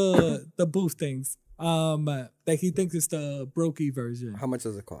back to the booth things. That he thinks is the brokey version. how much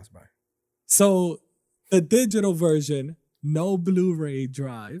does it cost, Brian? So the digital version, no Blu-ray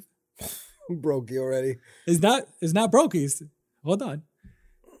drive. Broke you already. It's not brokey. Hold on.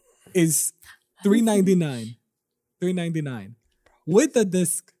 Is $3.99. $3.99. With the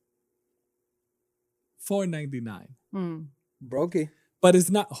disc, $4.99. Brokey. But it's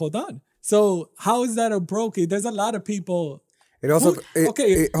not. Hold on. So how is that a brokey? There's a lot of people. It also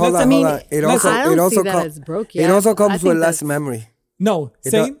Okay, hold let's- on, I mean, hold on. It I also don't it also see that com- as broke. it Yeah, also I comes think with less that's- memory. No,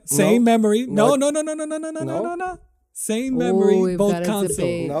 It same do- same no, memory. No, no. no. Same Ooh, memory, we've both got a consoles.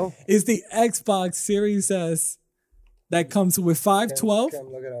 debate. No. It's the Xbox Series S that comes with 512.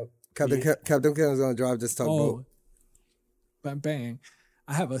 Cam, look it up. Captain Cam is gonna drive this tugboat. Oh, bang bang!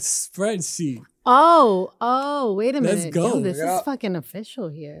 I have a spreadsheet. Oh, wait a Let's minute. go. Yo, this Yeah. is fucking official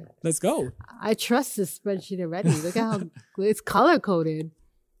here. Let's go. I trust this spreadsheet already. Look at how it's color coded.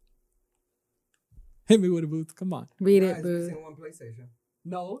 Hit me with a booth. Come on. Read it, boo. One PlayStation.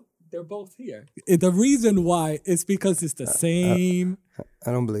 No, they're both here. The reason why is because it's the same.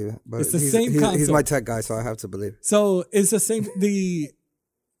 I don't believe it, but It's the he's, same he's console. my tech guy, so I have to believe it. So it's the same.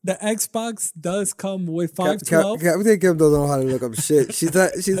 The Xbox does come with 512. Captain Kim doesn't know how to look up shit. She's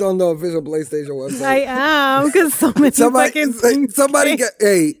on the official PlayStation website. I am, because so many fucking things. Somebody get,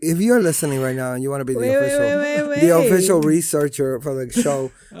 hey, if you're listening right now and you want to be the Wait. the official researcher for the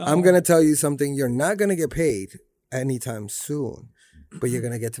show, I'm gonna tell you something. You're not gonna get paid anytime soon, but you're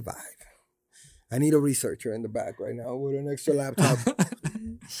gonna get to vibe. I need a researcher in the back right now with an extra laptop.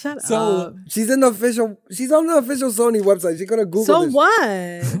 Shut So- up. She's on the official Sony website. She could have Googled So this. what?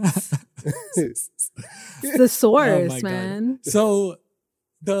 The source, Oh my God. man. So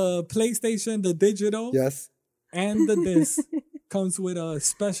the PlayStation, the digital, Yes. and the disc comes with a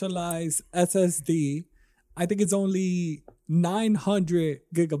specialized SSD. I think it's only 900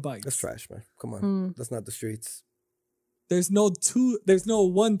 gigabytes. That's trash, man. Come on. That's not the streets. There's no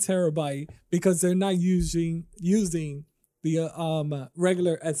 1 terabyte because they're not using the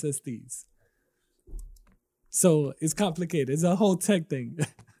regular SSDs. So it's complicated. It's a whole tech thing.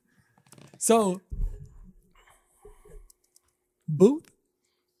 So, Booth,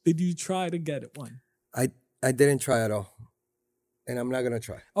 did you try to get it one? I didn't try at all. And I'm not gonna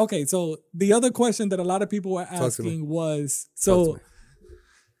try. Okay, so the other question that a lot of people were to me. asking was, Talk to so me.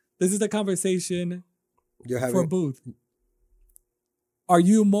 this is the conversation You're for having Booth. Are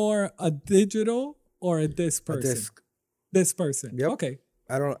you more a digital or a disc a person? disc. This person. Yep. Okay.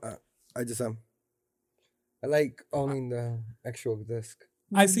 I don't. I just am. I like owning the actual disc.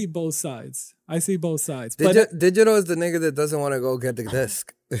 I see both sides. But Digital is the nigga that doesn't want to go get the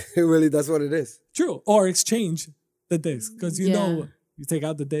disc. Really, that's what it is. true. Or exchange the disc. Because you Yeah. know you take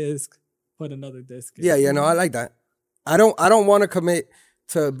out the disc, put another disc in. Yeah, no, I like that. I don't want to commit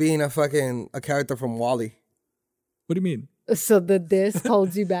to being a character from Wall-E. What do you mean? So the disc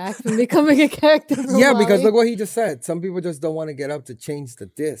holds you back from becoming a character. From Yeah, because Wall-E? look what he just said. Some people just don't want to get up to change the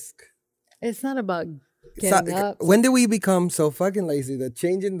disc. It's not about So- getting up. when did we become so fucking lazy that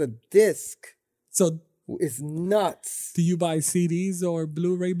changing the disc So is nuts? do you buy CDs or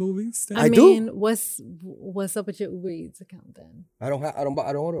Blu-ray movies? then? I I do. mean, what's up with your Uber Eats account then? I don't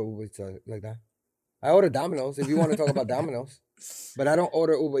order Uber Eats like that. I order Domino's if you want to talk about Domino's, but I don't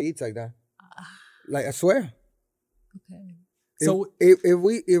order Uber Eats like that. Like I swear. Okay. So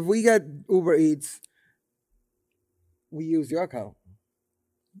if we get Uber Eats, we use your account.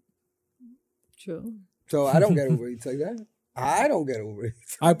 True. So I don't get Uber Eats like that. I don't get Uber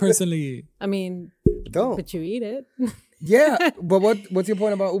Eats. I personally, I mean, Don't. but you eat it. Yeah, but what's your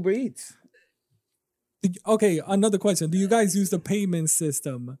point about Uber Eats? okay, another question. Do you guys use the payment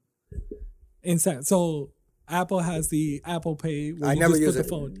system inside? So Apple has the Apple Pay where I you never just use put it. the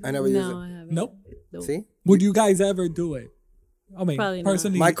phone. I never use No, I it. haven't. Nope. See, Would you guys ever do it? I mean, Probably not.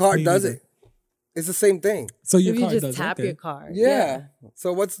 personally, my card me does neither. it. It's the same thing. So your If you card just does tap okay. your card. Yeah.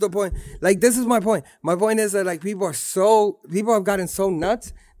 So what's the point? Like, this is my point. My point is that like people have gotten so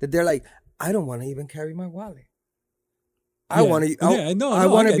nuts that they're like, I don't want to even carry my wallet. I Yeah. want to. Yeah, no, I I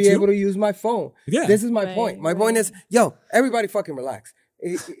want to get be you. able to use my phone. Yeah. This is my Right, point. My point right. is, yo, everybody fucking relax.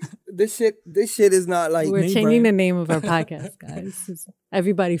 This shit is not like. We're Name changing brand. the name of our podcast, guys.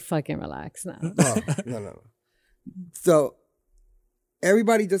 Everybody fucking relax now. No. So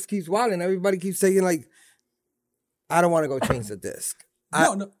everybody just keeps wilding. Everybody keeps saying like, I don't want to go change the disc.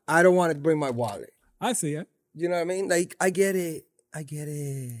 No. I don't want to bring my wallet. I see it. You know what I mean? Like, I get it. I get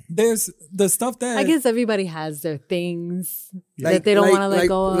it. There's the stuff that I guess everybody has their things Like- that they don't like- want to let like-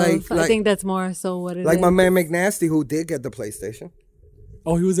 go of. like- I think that's more so what it is. Like my man McNasty, who did get the PlayStation.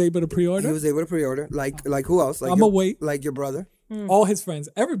 Oh, he was able to pre-order. He was able to pre-order. Like who else? Like I'ma your, wait. Like your brother. All his friends,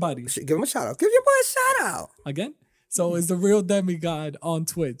 everybody. Give him a shout out. Give your boy a shout out. Again. So it's the real demigod on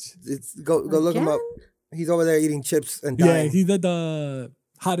Twitch. It's go look him up. He's over there eating chips and Yeah, dying. he did the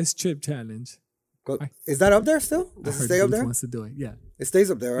hottest chip challenge. Is that up there still? Does it I stay heard up Booth there? wants to do it. Yeah, It stays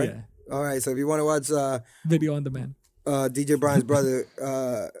up there, right? Yeah. All right. So if you want to watch video on demand. DJ Brian's brother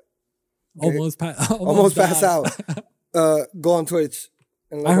Almost pass died. out, go on Twitch.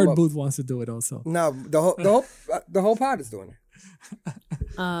 And look I him heard up. Booth wants to do it also. No, the whole pod is doing it.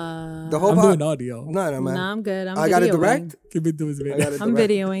 The whole I'm pod. doing audio. No, man. No, I'm good. I got it videoing. direct. Give me do his I video. got it I'm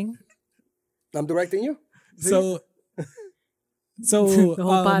direct. videoing. I'm directing you. So The whole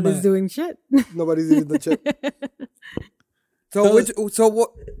pod is doing shit. Nobody's eating the chip. So what?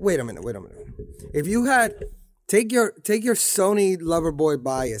 Wait a minute. If you had take your Sony Loverboy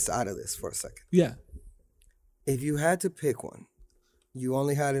bias out of this for a second. Yeah, If you had to pick one, you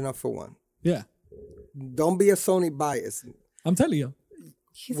only had enough for one. yeah. Don't be a Sony bias. I'm telling you,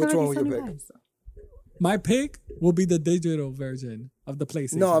 He's Which one already would you sending pick? vibes, though. my pick will be the digital version of the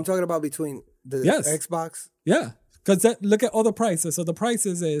PlayStation. No, I'm talking about between the Yes. Xbox. Yeah, because look at all the prices. So the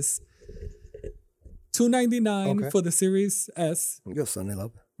prices is $299 Okay. for the Series S, You're Sony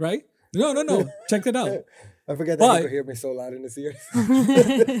love. right? No. Check it out. I forget that But- you could hear me so loud in this ear.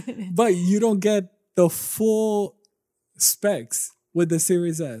 But you don't get the full specs with the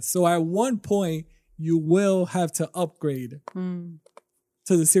Series S. So at one point, you will have to upgrade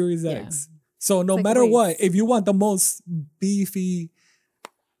to the Series X. So no like matter weights. what, if you want the most beefy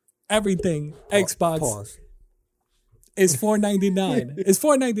everything Xbox, Pause. is $499. It's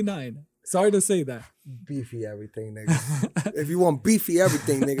 $499. Sorry to say that. Beefy everything, niggas. If you want beefy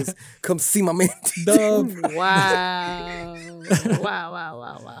everything, niggas, come see my man. The Wow.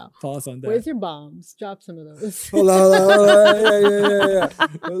 pause on that. Where's your bombs? Drop some of those. Hold on. Yeah.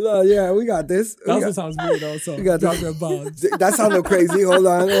 Hold on, yeah, we got this. That also sounds weird. Also, got drop this. your bombs. That sounded crazy. Hold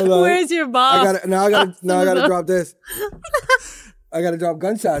on. Where's your bomb? I gotta drop this. I gotta drop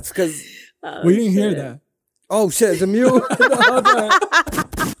gunshots because. We didn't hear that. Oh shit! It's a mute.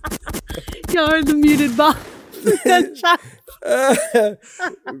 Y'all heard the muted bomb.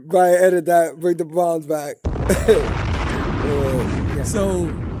 Brian, edit that. Bring the bombs back. So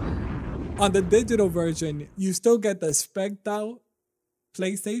on the digital version, you still get the spec'd out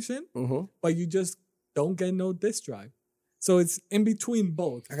PlayStation, but you just don't get no disc drive. So it's in between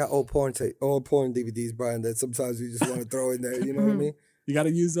both. I got old porn DVDs, Brian. That sometimes you just want to throw in there. You know what I mean? You got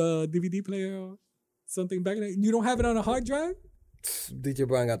to use a DVD player or something back there. You don't have it on a hard drive? DJ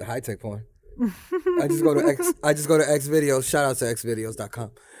Brian got the high tech porn. I just go to X videos. Shout out to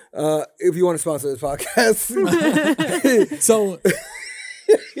xvideos.com. If you want to sponsor this podcast. So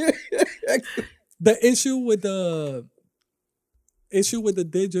the issue with the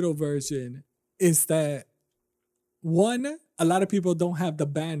digital version is that one, a lot of people don't have the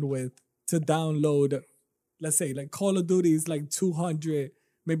bandwidth to download, let's say like Call of Duty is like 200,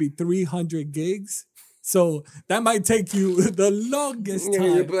 maybe 300 gigs. So that might take you the longest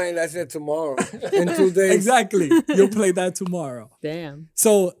time. You're playing that shit tomorrow in 2 days. Exactly. You'll play that tomorrow. Damn.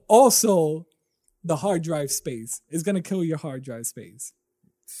 So also the hard drive space is going to kill your hard drive space.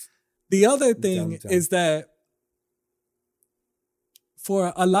 The other thing is that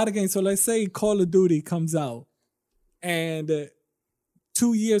for a lot of games, so let's say Call of Duty comes out and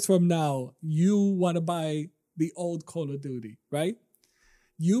 2 years from now, you want to buy the old Call of Duty, right?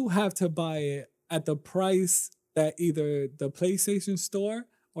 You have to buy it at the price that either the PlayStation Store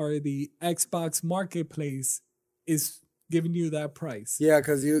or the Xbox Marketplace is giving you that price. Yeah,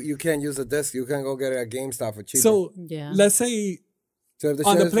 because you can't use a disc. You can't go get it at GameStop for cheaper. So Yeah. let's say So if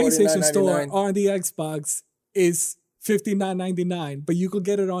on the shit is PlayStation Store $49.99, or on the Xbox is $59.99, but you could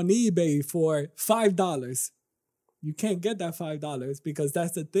get it on eBay for $5. You can't get that $5 because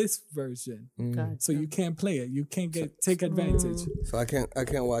that's the disc version. God. So you can't play it. You can't take advantage. So I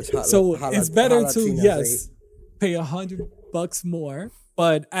can't watch. So it's better to pay $100 more.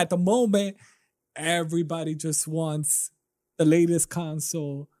 But at the moment, everybody just wants the latest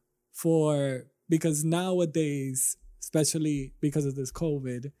console because nowadays, especially because of this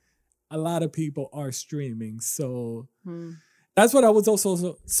COVID, a lot of people are streaming. So that's what I was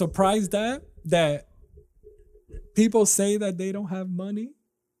also surprised at, that people say that they don't have money,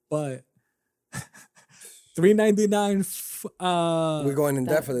 but $399 We're going in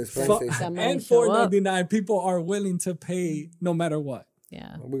debt for this PlayStation. That money and show up. $499 people are willing to pay no matter what.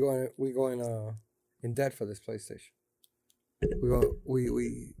 Yeah. We're going in debt for this PlayStation.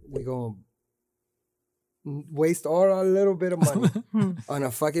 we gonna waste all our little bit of money on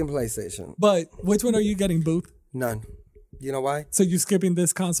a fucking PlayStation. But which one are you getting, Booth? None. You know why? So you skipping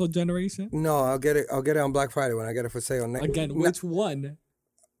this console generation? No, I'll get it on Black Friday when I get it for sale. Again, which one?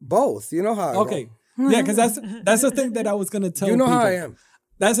 Both. You know how I Okay. Yeah, because that's the thing that I was gonna tell You know people. how I am.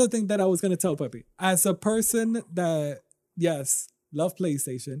 That's the thing that I was gonna tell Pepe. As a person that, yes, love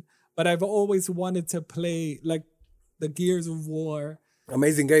PlayStation, but I've always wanted to play like the Gears of War,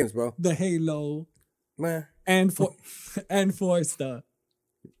 Amazing games, bro. the Halo, Man, and Forza,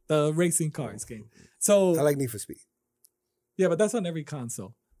 the racing cars game. So I like Need for Speed. yeah, but that's on every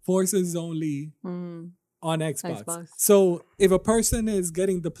console. Forza is only on Xbox. Xbox. So if a person is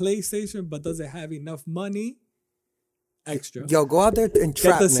getting the PlayStation but doesn't have enough money, extra. Yo, go out there and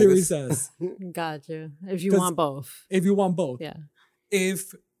trap Get the niggas. Series S. Gotcha. If you 'Cause- want both. If you want both. Yeah.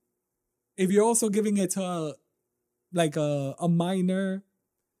 If you're also giving it to a minor,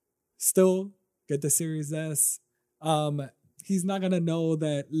 still get the Series S. He's not gonna know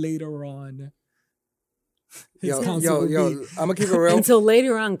that later on his console will be. I'm gonna keep it real. Until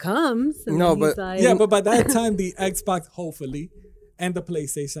later on comes. and No, he's but- like, Yeah, but by that time the Xbox hopefully and the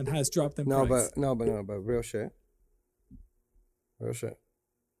PlayStation has dropped in price. But real shit. Real shit.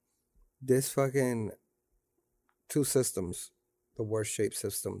 This fucking 2 systems, the worst shaped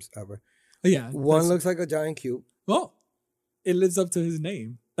systems ever. Yeah. One looks like a giant cube. well, it lives up to his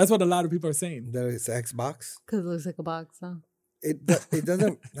name. That's what a lot of people are saying. That is Xbox. because it looks like a box, huh? It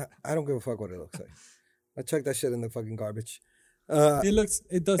doesn't. I don't give a fuck what it looks like. I check that shit in the fucking garbage. It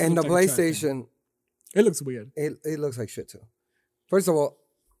does. And the look like a trash can. PlayStation, It looks weird. it looks like shit too. First of all,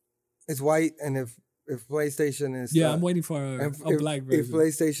 it's white, and if PlayStation is Yeah, I'm waiting for a black version. If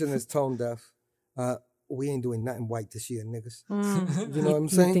PlayStation is tone deaf, we ain't doing nothing white this year, niggas. You know what I'm You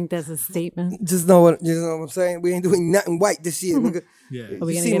saying? think that's a statement? Just know what I'm saying. We ain't doing nothing white this year, nigga. Yeah. Are we You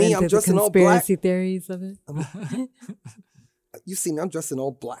going to see get me? I'm into the dressing all black. conspiracy theories of it? You see me? I'm dressed in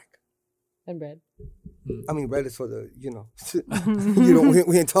all black. And red. I mean, red is for the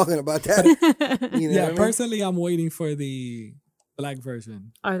we ain't talking about that. You know Yeah, what I mean? personally, I'm waiting for the black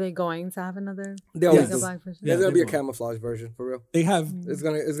version. Are they going to have another They always like a do. black version? Yeah, There's gonna they be a will. camouflage version for real. They have It's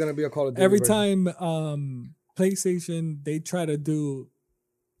gonna be a Call of Duty every version. time PlayStation, they try to do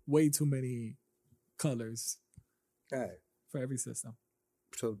way too many colors All right. for every system.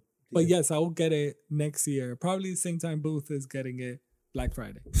 So, But yes, I will get it next year. Probably the same time Booth is getting it Black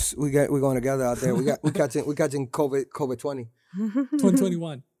Friday. we're going together out there. We're catching COVID 20.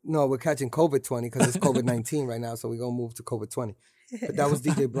 2021. No, we're catching COVID 20 because it's COVID-19 right now. So we're gonna move to COVID 20. But that was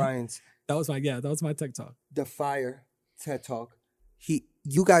DJ Brian's That was my tech talk. The Fire TED Talk.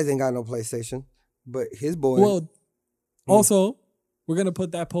 You guys ain't got no PlayStation, but his boy. Well, also, we're gonna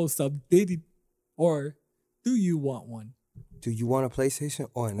put that post up. Do you want one do you want a PlayStation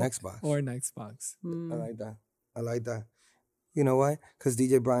or an Xbox? or an Xbox? I like that. I like that. You know why? Because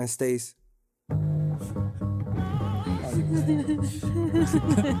DJ Brian stays.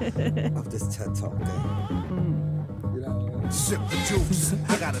 Of this TED Talk day. You know what I mean? Sip the juice.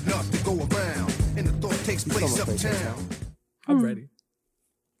 I got enough to go around. And the thought takes He's place from a PlayStation. uptown. I'm ready.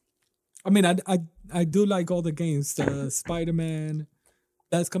 I mean, I do like all the games. The Spider-Man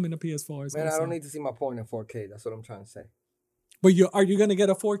that's coming to PS4. Man, I don't need to see my porn in 4K. That's what I'm trying to say. But are you gonna get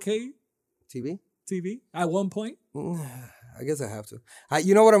a 4K TV? TV at one point? I guess I have to.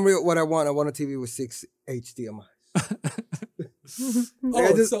 You know what what I want? I want a TV with 6 HDMI.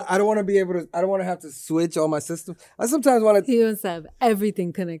 I don't want to be able to. I don't want to have to switch all my systems. I sometimes want to. He wants to have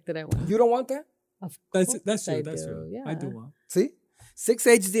everything connected at once. You don't want that? Of That's course true. I That's do, true. Yeah. I do want. See, 6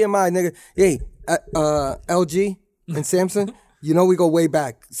 HDMI, nigga. Hey, LG and Samsung. You know we go way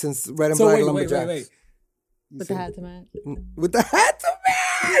back since Red and So Black wait. Lumberjacks. With the hat to match. With the hat to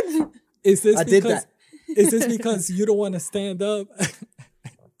match. Is this I did because that. is this because you don't want to stand up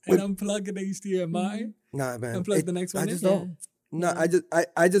and unplug an HDMI? Nah, man. And plug the next one I in? just don't. No,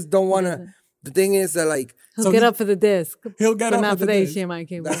 I just don't want to. The thing is that like He'll So get he- up for the disc. He'll get but up not for for the the disc. HDMI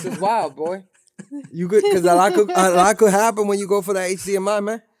cable. that's just wild, boy. You could because a lot could happen when you go for that HDMI,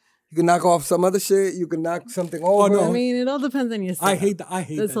 man. You can knock off some other shit. You can knock something over. no. I mean, it all depends on your I setup. hate that. I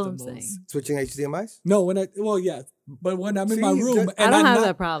hate That's that all the I'm most. saying. Switching HDMIs. No, but when I'm in See, my room that- and I don't have knock-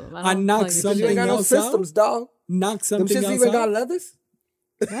 that problem. I don't knock plug it. Because you something ain't got no else systems, out. dog. Knock Them something shits else even out. got leathers.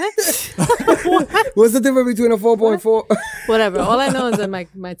 What's the difference between a 4.4? Whatever. All I know is that my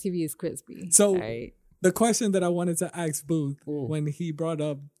TV is crispy. So- right? The question that I wanted to ask Booth when he brought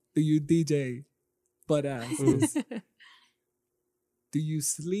up do you DJ butt ass is, do you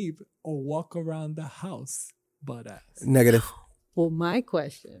sleep or walk around the house butt ass? Negative. Well, my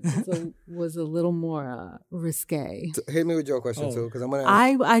question was a little more risque. Hit me with your question too, because I'm gonna.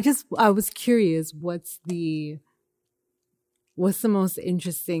 Ask. I was curious. What's the most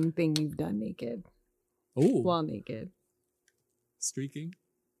interesting thing you've done naked? Oh, While naked. streaking.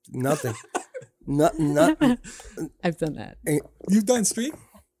 Nothing. Nothing. I've done that. You've done streak?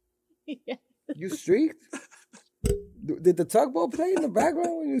 Yeah. You streaked? Did the tugboat play in the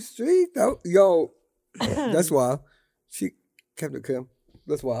background when you streaked? Oh, yo, that's wild. She kept it Kim.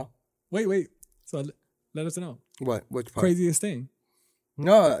 That's wild. Wait. So let us know. What? Which part? Craziest thing.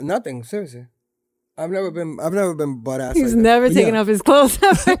 No, nothing. Seriously, I've never been butt ass. He's like never taken off his clothes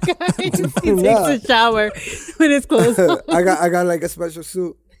ever. He takes a shower with his clothes on. I got like a special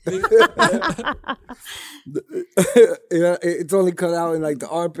suit. It's only cut out in like the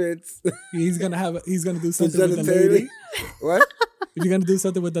armpits. He's gonna do something Instead with of the lady. tailing. What? If you're gonna do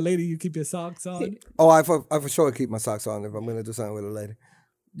something with the lady, you keep your socks on. Oh, I for sure keep my socks on if I'm gonna do something with a lady.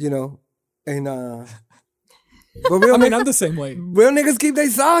 You know, and but real I'm the same way. real niggas keep their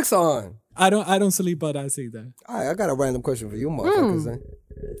socks on. I don't sleep butt ass either. All right, I got a random question for you, motherfuckers. Then.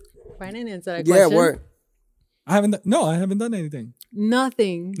 Brandon, answer that Yeah, question. word. I haven't done anything.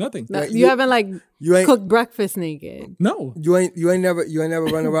 Nothing. Nothing. No, Yeah, you haven't you ain't cooked breakfast naked. No. you ain't never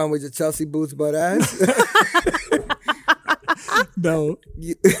run around with your Chelsea boots butt ass. No.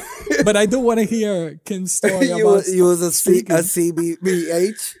 But I do want to hear Kim's story you about was a streaking.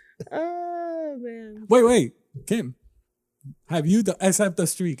 CBBH. Oh man. Wait. Kim, have you except the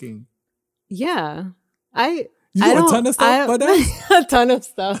streaking? Yeah. You do a ton of stuff, but a ton of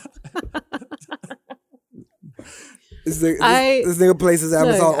stuff. This nigga places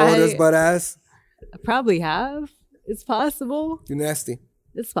Amazon orders butt ass. I probably have. It's possible. You nasty.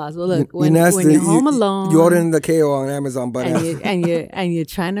 It's possible. Look, You when nasty. you're home alone, You ordering the KO on Amazon butt ass. and you're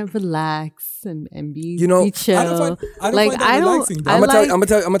trying to relax and be You know, be chill. I don't find that relaxing, though. I'm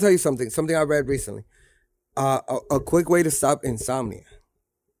gonna tell you something. Something I read recently. A quick way to stop insomnia,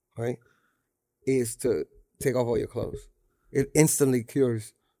 right, is to take off all your clothes. It instantly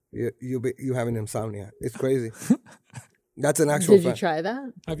cures you having insomnia. It's crazy. That's an actual Did you fact. try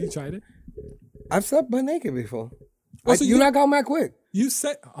that? Have you tried it? I've slept butt naked before. Also, you knock out mad quick. You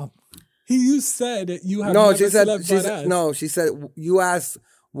said you said that you have No, never she said. slept She butt said ass. no. She said you asked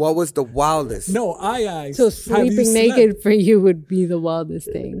what was the wildest. No, I asked. So have you sleeping slept? naked for you would be the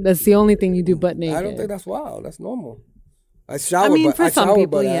wildest thing. That's the only thing you do butt naked. I don't think that's wild. That's normal. I shower. I mean, but for I some shower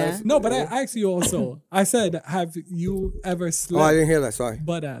people, butt yeah. ass. No, but I asked you also. I said, have you ever Oh, I slept didn't hear that. Sorry,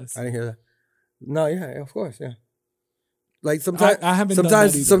 butt ass? I didn't hear that. No, yeah, of course, yeah. Like sometimes, I haven't done that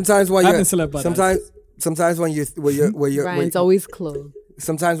either. sometimes when I you're, haven't slept butt ass. sometimes when you're Ryan's always clothed.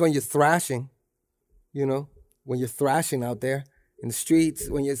 sometimes when you're thrashing, you know, when you're thrashing out there in the streets,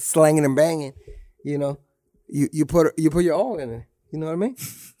 when you're slanging and banging, you know, you put your all in it. You know what I mean?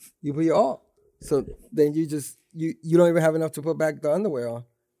 You put your all. So then you don't even have enough to put back the underwear on.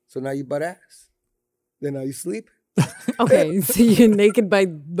 So now you butt ass. Then now you sleep. Okay, so you're naked by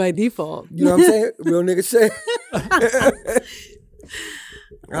default. You know what I'm saying? Real nigga shit.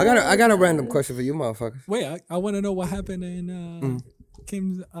 I got a random question for you, motherfuckers. Wait, I want to know what happened in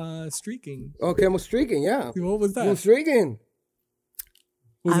Kim's streaking. Okay, I'm streaking. Yeah, What was that? I'm streaking.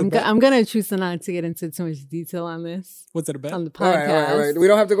 Was it a bet? I'm gonna choose not to get into too much detail on this Was it a bet? on the All podcast. right. We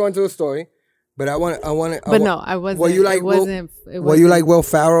don't have to go into a story, but I want. But no, I wasn't. Were you like it wasn't, Were you like Will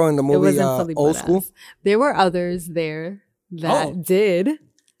Ferrell in the it movie wasn't fully Old butt School? ass. There were others there that Oh. did. It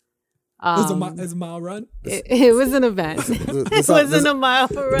was a mile run. It was an event. It wasn't a mile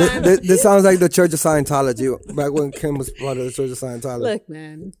run. This sounds like the Church of Scientology. Back when Kim was part of the Church of Scientology, Look,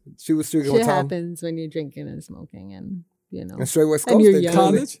 man, she was streaking shit with Tom. happens when you're drinking and smoking, and you know. And straight West And Coast. you're they young.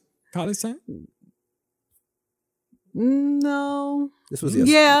 called it. College time? No. This was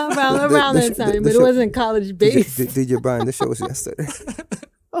yesterday. Yeah, around that time, but it wasn't college based. DJ Brian, this show was yesterday.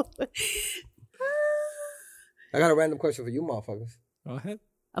 I got a random question for you, motherfuckers. Go ahead.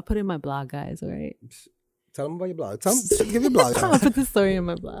 I'll put it in my blog, guys. All right. Tell them about your blog. Give your blog. I'll put the story in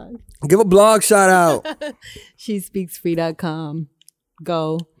my blog. Give a blog shout out. SheSpeaksFree.com.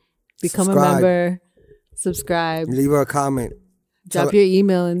 Go. Become Subscribe. a member. Subscribe. Leave her a comment. Drop your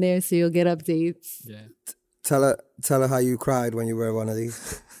email in there so you'll get updates. Yeah. Tell her how you cried when you read one of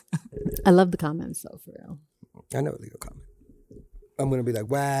these. I love the comments though, for real. I never leave a comment. I'm gonna be like,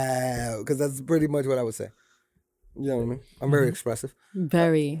 wow, because that's pretty much what I would say. You know what I mean? I'm very expressive.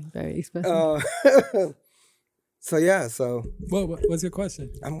 Very, very expensive. So yeah, so What was your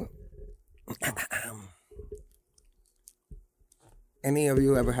question? any of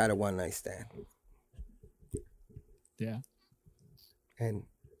you ever had a one night stand? Yeah. And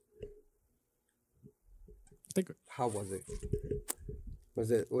How was it?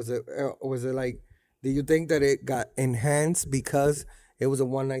 Was it like? Do you think that it got enhanced because it was a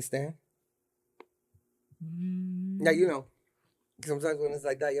one night stand? Yeah, you know, sometimes when it's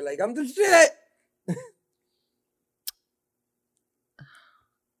like that, you're like, I'm the shit.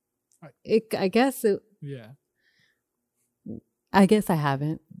 I guess it. Yeah. I guess I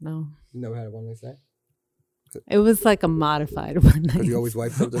haven't. No, You never had a one night stand it was like a modified one night. because you always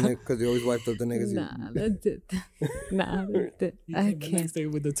wiped up the niggas. Nah, that did. Nah, that did. He I came the next can't. day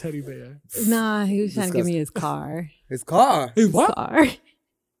with the teddy bear. Nah, he was trying to give me his car. His car. Hey, His what? car.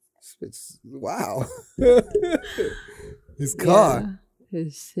 Wow. His car. Yeah,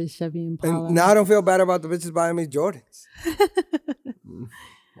 his Chevy Impala. And now I don't feel bad about the bitches buying me Jordans.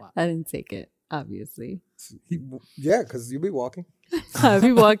 I didn't take it, obviously. Yeah, because you be walking. I'll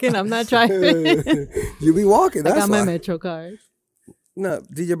be walking. I'm not driving. You be walking. I That's got my why. Metro card. No,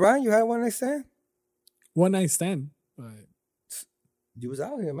 DJ Brian, you had one night stand? One night stand. But You was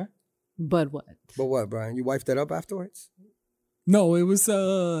out here, man. But what? But what, Brian? You wiped it up afterwards? no, it was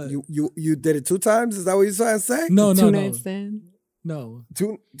You did it 2 times? Is that what you're trying to say? no. Two-night stand? No.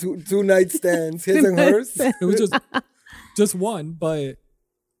 Two night stands, his and hers. It was just one, but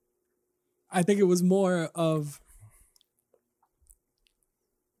I think it was more of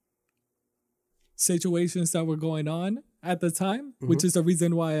situations that were going on at the time, which is the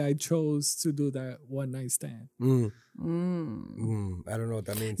reason why I chose to do that one night stand. I don't know what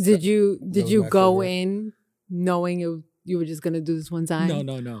that means. Did you my go favorite. in knowing you were just gonna do this one time?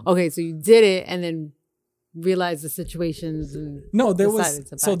 No. Okay, so you did it and then realized the situations and No, there decided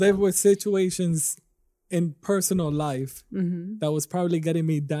to back there out. were situations in personal life that was probably getting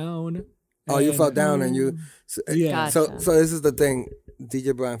me down. Oh, you and- felt down and you. So, Yeah. So this is the thing.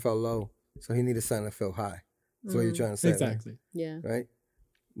 DJ Brian felt low, so he needed something to feel high. That's what you're trying to say. Exactly. Yeah. Right?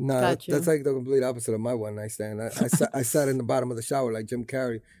 No, Gotcha. that's like the complete opposite of my one night stand. I sat in the bottom of the shower like Jim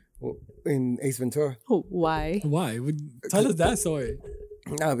Carrey in Ace Ventura. Oh, why? Why? Tell us that story.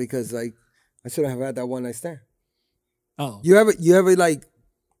 No, because like I shouldn't have had that one night stand. Oh. You ever like?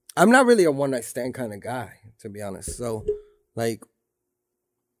 I'm not really a one night stand kind of guy, to be honest. So, like,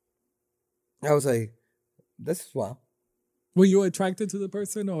 I was like, this is wild. Were you attracted to the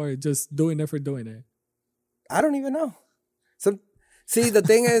person or just doing it for doing it? I don't even know. See, the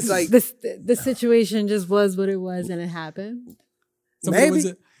thing is, like, The situation just was what it was and it happened. Somebody maybe.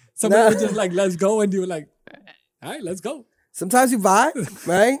 was just like, let's go. And you were like, all right, let's go. Sometimes you vibe,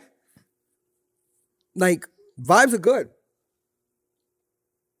 right? Like, vibes are good.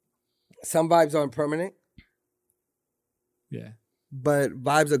 Some vibes aren't permanent, Yeah. but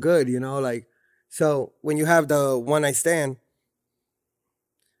vibes are good, you know? Like, so when you have the one night stand,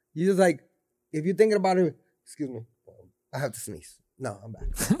 you just like, if you're thinking about it, excuse me, I have to sneeze. No, I'm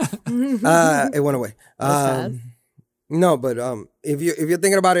back. It went away. That's fast. No, but if you're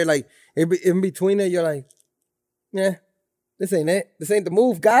thinking about it, like in between it, you're like, yeah, this ain't it. This ain't the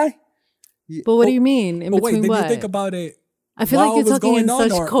move, guy. But what do you mean? In But wait, between did what? you think about it? I feel while like you're it was talking in going on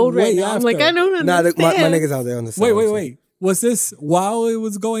such or code right way now. I'm like, after? I don't Nah, understand. my niggas out there understand. Wait. Was this while it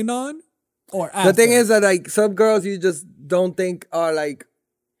was going on or after? The thing is that like some girls you just don't think are like,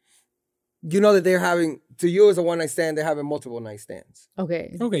 you know that they're having, to you as a one night stand, they're having multiple night stands,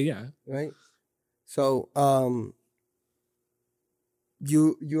 Okay. Okay, yeah. right? So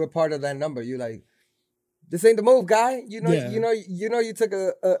you're part of that number. You like, this ain't the move, guy. You know, Yeah. you know, you took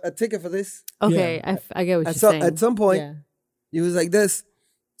a ticket for this. Okay, I get what you're At some saying. at some point, Yeah. you was like this.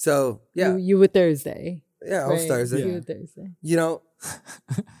 So yeah, You were Thursday. yeah, I was right? Thursday. You Yeah. were Thursday. You know,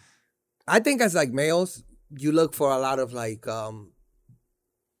 I think as like males, you look for a lot of like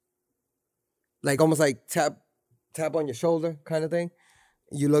almost like tap on your shoulder kind of thing.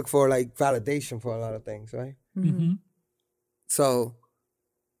 You look for like validation for a lot of things, right? Mm-hmm. So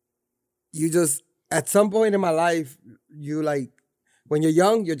you just, at some point in my life, you like, when you're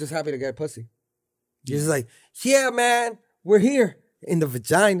young, you're just happy to get pussy. You're just like, yeah, man, we're here in the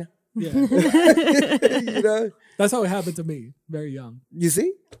vagina. Yeah. You know? That's how it happened to me, very young. You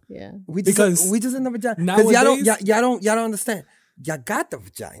see? Yeah. We Because just in the vagina. Because nowadays- y'all don't understand. Y'all got the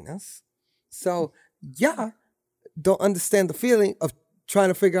vaginas. So y'all don't understand the feeling of trying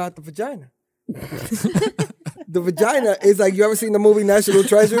to figure out the vagina. The vagina is like, you ever seen the movie National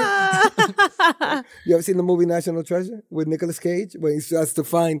Treasure? You ever seen the movie National Treasure with Nicolas Cage? When he has to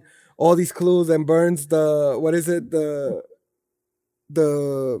find all these clues and burns the, what is it?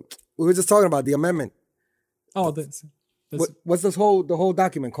 We were just talking about the amendment. Oh, this What's the whole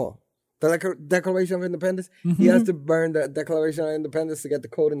document called? The Declaration of Independence. He has to burn the Declaration of Independence to get the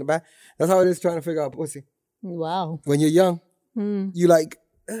code in the back. That's how it is trying to figure out pussy. Wow. When you're young, you like,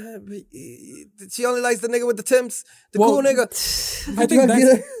 She only likes the nigga with the Timbs, the cool nigga. I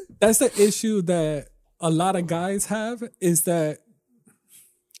think that's the issue that a lot of guys have is that,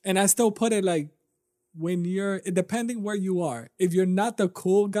 and I still put it like when you're, depending where you are, if you're not the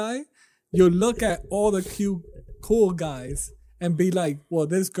cool guy, you look at all the cute, cool guys and be like, well,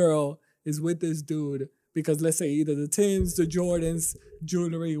 this girl is with this dude because let's say either the Timbs, the Jordans,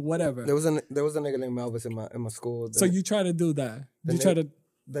 jewelry, whatever. There was a nigga named Elvis in my school. So you try to do that. You try to.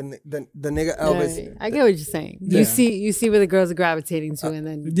 The nigga Elvis. Right. I get what you're saying. Yeah. You see where the girls are gravitating to, and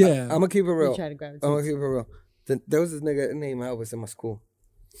then Yeah. I'm gonna keep it real. you try to gravitate. I'm gonna keep it real. There was this nigga named Elvis in my school.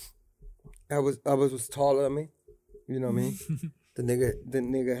 Elvis was taller than me. You know what I mean? the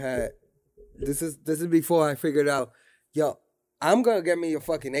nigga had. This is before I figured out. Yo, I'm gonna get me a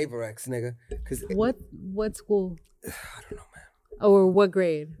fucking Averex, nigga. Cause what school? I don't know, man. Or what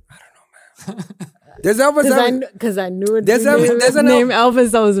grade? I don't know, man. There's Elvis. Because I knew it. There's a name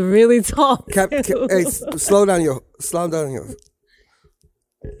Elvis that was really tall. Hey, slow down. Slow it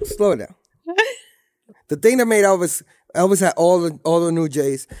down. The thing that made Elvis had all the new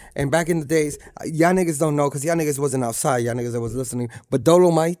J's, and back in the days, y'all niggas don't know because y'all niggas wasn't outside. Y'all niggas that was listening, but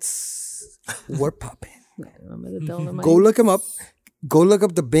Dolomites were popping. I remember the Dolomites. Go look him up. Go look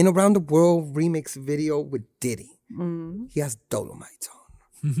up the "Been Around the World" remix video with Diddy. Mm-hmm. He has Dolomites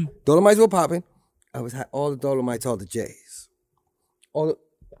on. Dolomites were popping. Elvis had all the Dolomites, all the J's.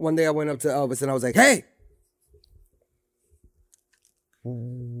 One day I went up to Elvis and I was like, "Hey,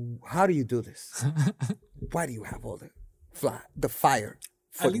 how do you do this? Why do you have all the fire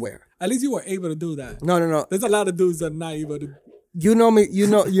footwear?" At least you were able to do that. No. There's a lot of dudes that are not able to. You know me. You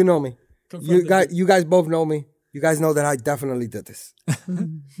know me. You guys both know me. You guys know that I definitely did this.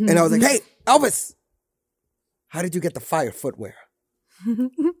 And I was like, "Hey, Elvis, how did you get the fire footwear?"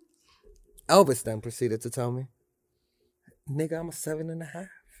 Elvis then proceeded to tell me, "Nigga, I'm a 7.5.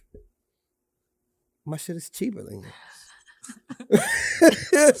 My shit is cheaper than yours."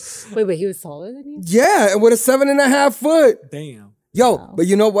 Wait, he was taller than you? Yeah, and with a 7.5 foot. Damn. Yo, Wow. but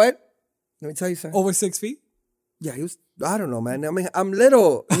you know what? Let me tell you something. Over 6 feet? Yeah, he was. I don't know, man. I mean, I'm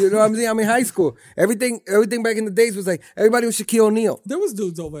little. You know what I'm saying? I'm in high school. Everything back in the days was like everybody was Shaquille O'Neal. There was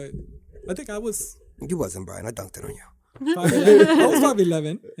dudes over. I think I was. You wasn't, Brian. I dunked it on you. 5'11". I was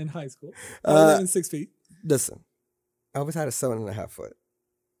 5'11" in high school. 5'11", 6 feet. Listen, Elvis had a 7.5 foot.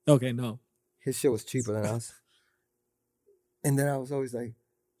 Okay, no. His shit was cheaper than us. And then I was always like,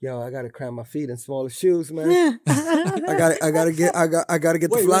 "Yo, I gotta cram my feet in smaller shoes, man. I gotta get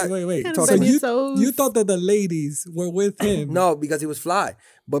the fly." Wait. Talk So about you yourselves. you thought that the ladies were with him? No, because he was fly.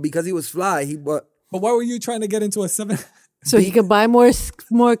 But because he was fly, But why were you trying to get into a 7? So he could buy more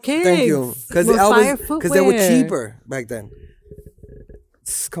kids. Thank you. Because they were cheaper back then.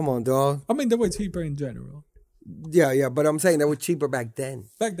 Come on, dog. I mean, they were cheaper in general. Yeah, but I'm saying they were cheaper back then.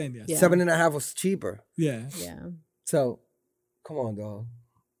 Back then, yes. Yeah. 7.5 was cheaper. Yeah. Yeah. So, come on, dog.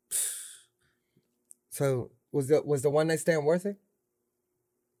 So was the one night stand worth it?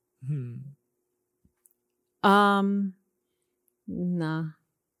 Nah.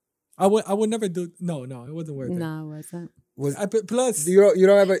 I would never do. No, it wasn't worth it. No, it wasn't. Plus, You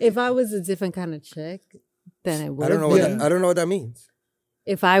don't have a. If I was a different kind of chick, then it would. I don't know Yeah. I don't know what that means.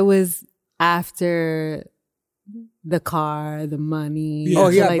 If I was after the car, the money, Yeah.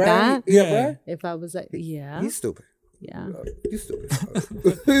 shit like that. Yeah, Yeah. If I was like, yeah, He's stupid. yeah. You stupid.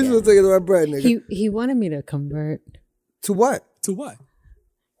 He's supposed to take my bread, nigga. He wanted me to convert. To what? to what?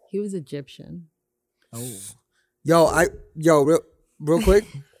 He was Egyptian. Oh, Real quick.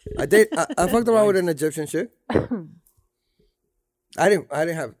 I fucked around with an Egyptian chick. I didn't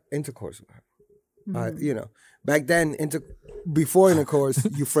have intercourse with her. Back then, before intercourse,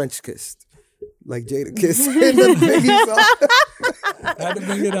 you French kissed. Like Jada kissed in the Biggie song. I had to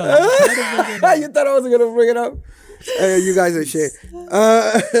bring it up. You thought I wasn't gonna bring it up? You guys are shit.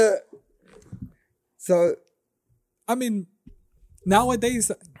 So, I mean,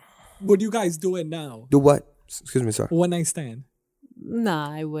 nowadays, would you guys do it now? do what? Excuse me, sir. One night stand.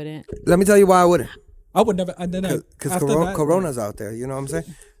 Nah, I wouldn't. Let me tell you why I wouldn't. I would never. And then Because after that, Corona's out there. You know what I'm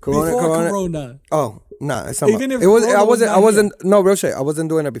saying? before Corona. Oh, nah, it's not. Even if It was. Corona was I not wasn't. No, real shit. I wasn't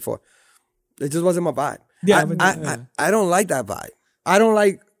doing it before. It just wasn't my vibe. Yeah, I don't like that vibe. I don't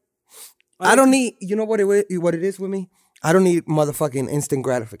like. I don't need. You know what it is with me? I don't need motherfucking instant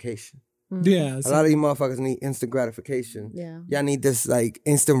gratification. Yeah, A lot of you motherfuckers need instant gratification. Yeah. Y'all need this like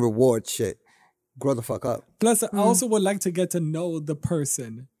instant reward shit. Grow the fuck up. plus, I also would like to get to know the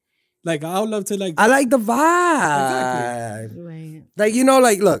person. Like, I would love to like. I like the vibe. Right.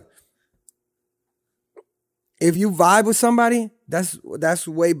 Like, look. If you vibe with somebody, that's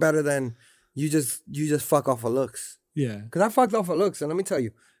way better than you just fuck off of looks. Yeah. Because I fucked off for looks, and let me tell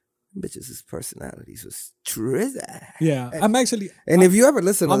you, bitches' personalities was trizzy. Yeah. I'm actually. And if you ever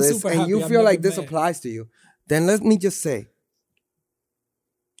listen to I'm this super and happy you I've feel like never this met. applies to you, then let me just say,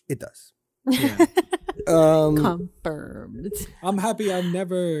 it does. Yeah. Confirmed. I'm happy I've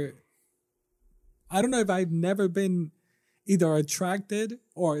never. I don't know if I've never been either attracted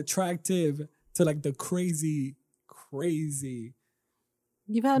or attractive to like the crazy.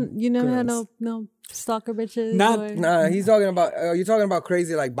 You never had Girls. no stalker bitches? Not- or- Nah, he's talking about, are you talking about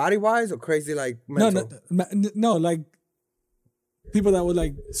crazy like body-wise or crazy like mental? No, like people that would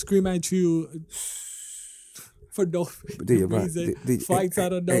like scream at you for no DJ Brian, reason, DJ fights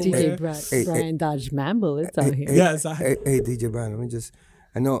out of DJ nowhere. Brian Dodge Mamble, it's out here. Yes, Hey, DJ Brian, let me just,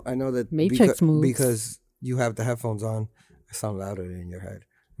 I know that Matrix moves. because you have the headphones on, I sound louder in your head.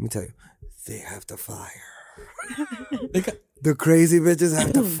 Let me tell you, they have the fire. The crazy bitches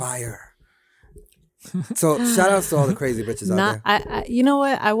have the fire. So shout outs to all the crazy bitches out there. I you know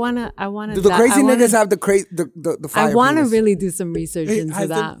what? I wanna. Do the crazy niggas have the fire? I wanna penis? really do some research Hey, into has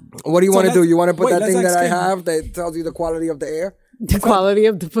that. What do you So want to do? let's- You want to put wait, that let's thing that I ask him. have that tells you the quality of the air? The quality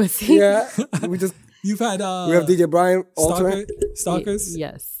of the pussy. Yeah, we You've had we have DJ Brian alternate. stalkers.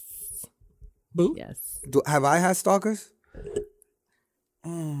 Yes. Boo. Yes. Have I had stalkers?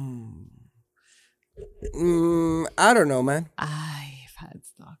 I don't know, man. I've had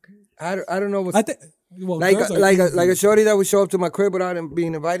stalkers. I don't know what's I think well, like girls are like easy. a shorty that would show up to my crib without him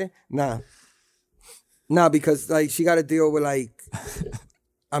being invited. Nah, because like she got to deal with like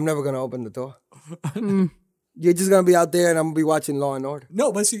I'm never gonna open the door. You're just gonna be out there, and I'm gonna be watching Law and Order.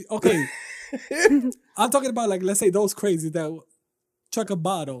 No, but she okay. I'm talking about like let's say those crazy that chuck a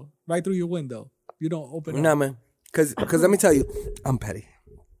bottle right through your window. You don't open it. Nah, man. Because let me tell you, I'm petty.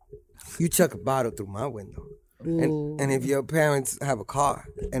 You chuck a bottle through my window, and if your parents have a car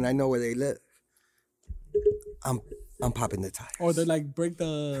and I know where they live, I'm popping the tires. Or they like break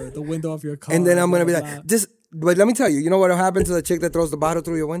the window of your car. And then I'm gonna be blah, blah, like, this. But let me tell you, you know what'll happen to the chick that throws the bottle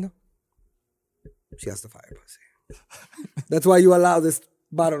through your window? She has to fire pussy. That's why you allow this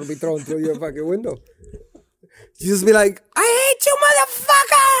bottle to be thrown through your fucking window. You just be like, I hate you,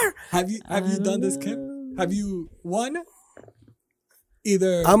 motherfucker. blah. Have you done this, Kim? Have you won?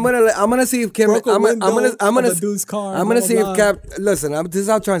 Either I'm gonna see if Kim. broke a I'm window gonna of a dude's car. I'm blah, gonna blah, see if blah. Cap. Listen, this is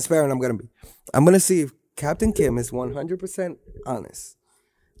how transparent I'm gonna be. I'm gonna see if Captain Kim is 100% honest,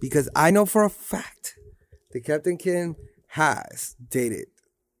 because I know for a fact that Captain Kim has dated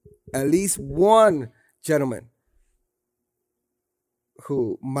at least one gentleman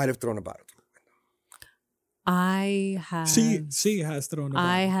who might have thrown a bottle. I have. She has thrown a bottle.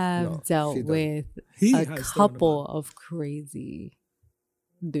 I have No, she dealt doesn't. with He a has thrown a couple bottle. of crazy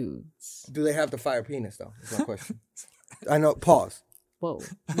dudes. Do they have the fire penis though? That's my question. I know. Pause. Whoa.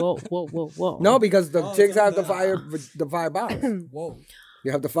 No, because the Oh, chicks calm have the down. fire box. Whoa.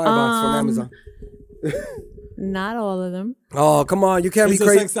 You have the fire box from Amazon. Not all of them. Oh, come on! You can't Is be the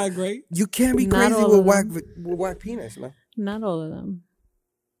crazy. sex that great? You can't be Not crazy all with of them. whack penis, man. Not all of them.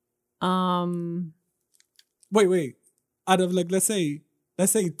 Wait. Out of like let's say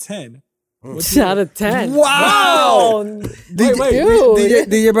 10. Out of 10. Wow! Wait.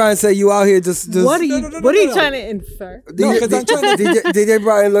 DJ Brian said you out here just What are you? No, what are you no. trying to infer? No, 'cause I'm trying to- DJ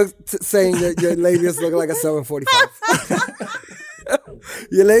Brian looks saying that your labias look like a 745.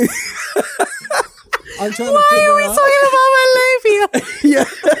 Your labia, I'm trying to figure out. Talking about my labia. yeah,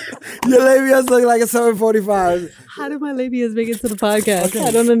 your labias look like a 745. How did my labias make it to the podcast?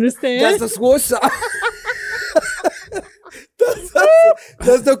 I don't understand. That's the swoosh sound.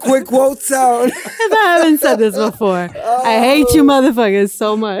 That's the quick quote sound. If I haven't said this before, I hate you motherfuckers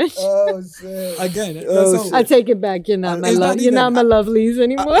so much. Oh shit! Again, Oh, so I take it back. You're not my It's love. not You're even- not my lovelies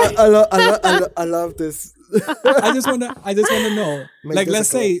anymore. I love this. I just wanna know. Make Like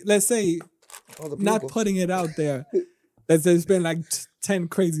this let's say All the not people. putting it out there that there's been like 10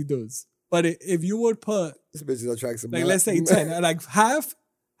 crazy dudes. But if you would put This bitch is attractive. like let's say 10, like half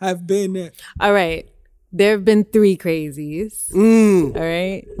have been All right. There have been 3 crazies. Mm. All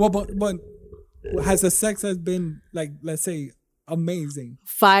right. well, but has the sex has been like let's say amazing.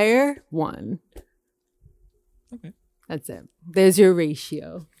 Fire 1. Okay. That's it. There's your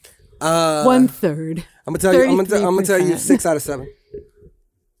ratio. 1/3. I'm gonna tell you. I'm gonna tell you 33%. 6 out of 7.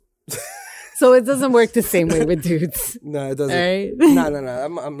 So it doesn't work the same way with dudes. No, it doesn't. All right.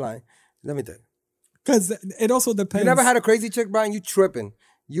 No. I'm lying. Let me tell you. Because it also depends. You never had a crazy chick, Brian? You tripping?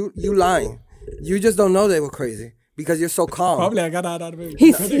 You lying? You just don't know they were crazy because you're so calm. Probably I got out of it.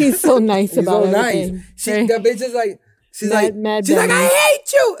 He's so nice He's about so everything. nice. That bitch is like, she's Mad like, I Betty.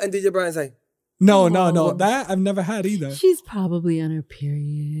 hate you. And DJ Brian's like, No. That I've never had either. She's probably on her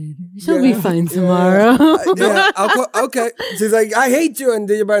period. She'll be fine tomorrow. Okay. She's like, I hate you. And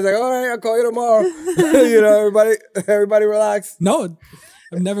then your body's like, all right, I'll call you tomorrow. You know, everybody relax. No,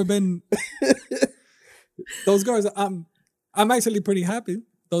 I've never been. Those girls, I'm actually pretty happy.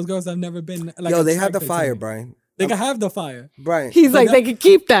 Those girls I've never been like. Yo, they have the attracted fire, to. Brian. They can have the fire. Brian. He's like, they could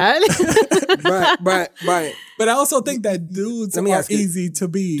keep that. Brian. But I also think that dudes Let me are ask you, easy to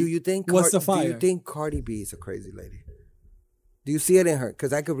be. Do you think what's the fire? Do you think Cardi B is a crazy lady? Do you see it in her?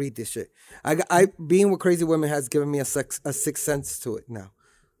 Because I could read this shit. I being with crazy women has given me a sixth sense to it now.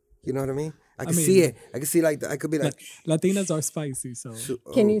 You know what I mean? I can see it. I can see like I could be like Latinas are spicy, so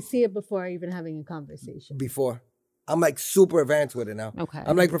Can you see it before even having a conversation? before. I'm like super advanced with it now. Okay.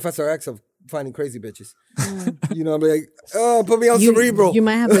 I'm like Professor X of finding crazy bitches. You know, I'm like, oh, put me on Cerebral. You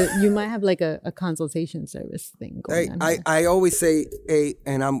might have like a consultation service thing going on. Here. I always say, hey,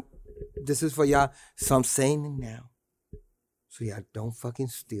 and this is for y'all, so I'm saying it now. So y'all don't fucking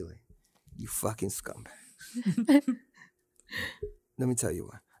steal it. You fucking scumbags. Let me tell you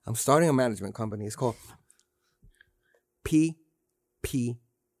what. I'm starting a management company. It's called PPM.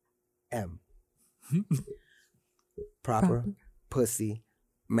 Proper Pussy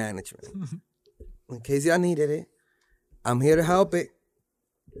Management. In case y'all needed it, I'm here to help it.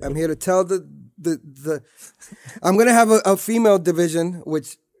 I'm here to tell the I'm gonna have a female division,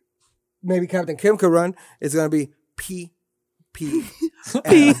 which maybe Captain Kim could run. It's gonna be PPM.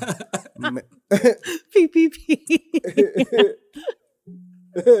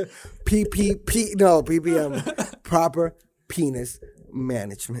 PPM. Proper Penis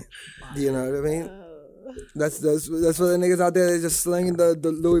Management. You know what I mean? That's for the niggas out there that just slinging the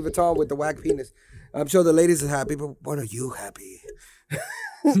Louis Vuitton with the whack penis. I'm sure the ladies are happy, but what are you happy?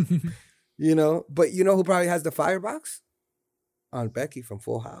 You know? But you know who probably has the firebox? Aunt Becky from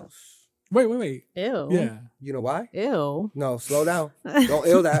Full House. Wait. Ew. Yeah. You know why? Ew. No, slow down. Don't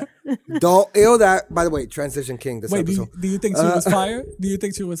ill that. Don't ill that. By the way, Transition King this Wait, episode. do you think she was fire? Do you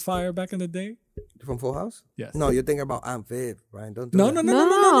think she was fire back in the day? From Full House? Yes. No, you're thinking about Aunt Viv, Brian. Don't do No. that.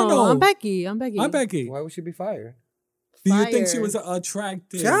 No. I'm Becky. Why would she be fired? Do you think she was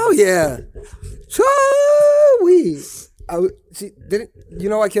attractive? Hell yeah. She didn't. You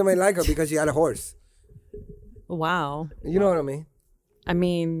know why Kim ain't like her? Because she had a horse. Wow. You know what I mean? I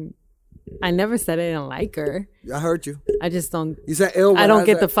mean, I never said I didn't like her. I heard you. I just don't. You said ill. I don't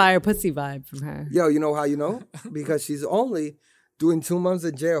get the fire pussy vibe from her. Yo, you know how you know? Because she's only doing 2 months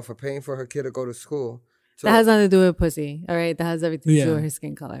in jail for paying for her kid to go to school. So, That has nothing to do with pussy. All right, that has everything to Yeah. do with her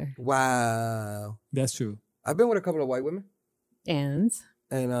skin color. wow. That's true. I've been with a couple of white women, And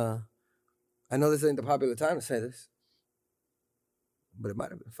and I know this ain't the popular time to say this, but it might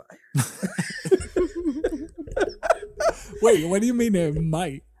have been fire. Wait, what do you mean it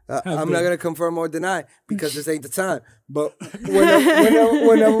might? I'm not gonna confirm or deny because this ain't the time. But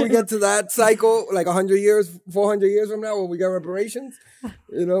whenever we get to that cycle, like 100 years, 400 years from now, when we get reparations,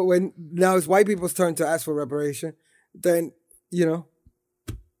 you know, when now it's white people's turn to ask for reparation, then you know,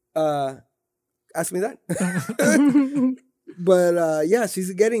 ask me that. But yeah,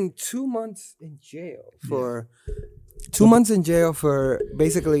 she's getting 2 months in jail for 2 months in jail for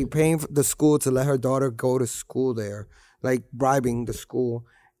basically paying for the school to let her daughter go to school there, like bribing the school.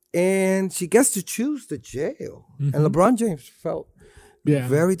 And she gets to choose the jail. And LeBron James felt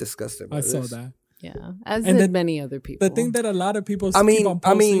very disgusted by this. I saw that. yeah, as And did many other people. The thing that a lot of people I keep on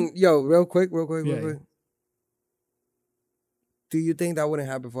posting. yo, real quick. Yeah. Do you think that wouldn't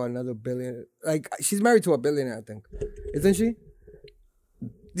happen for another billion? Like, she's married to a billionaire, I think. Isn't she?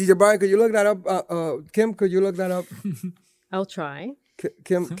 DJ Brian, could you look that up? Kim, could you look that up? I'll try.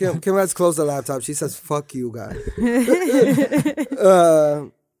 Kim has closed the laptop. She says, fuck you, guys.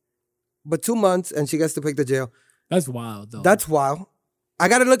 But 2 months, and she gets to pick the jail. That's wild, though. That's wild. I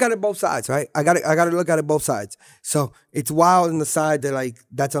got to look at it both sides, right? I got to look at it both sides. So it's wild in the side that, like,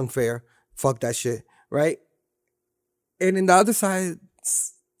 that's unfair. Fuck that shit, right? And in the other side,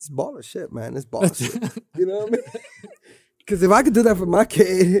 it's baller shit, man. It's baller shit. You know what I mean? Because if I could do that for my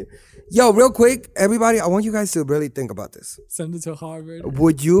kid... Yo, real quick, everybody, I want you guys to really think about this. Send it to Harvard.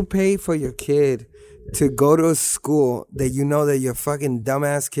 Would you pay for your kid to go to a school that you know that your fucking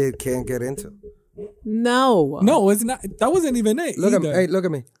dumbass kid can't get into? No, it's not. That wasn't even it. Look at me. either. Hey, look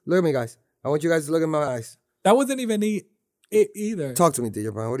at me. Look at me, guys. I want you guys to look at my eyes. That wasn't even it either. Talk to me,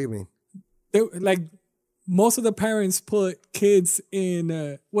 DJ Brown. What do you mean? They, like, most of the parents put kids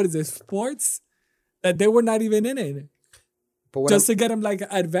in sports that they were not even in it. But Just to get them like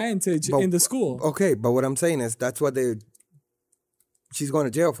advantage in the school. Okay, but what I'm saying is that's what she's going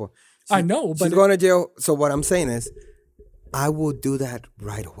to jail for. I know, but she's going to jail. So what I'm saying is, I will do that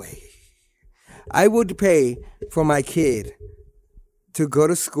right away. I would pay for my kid to go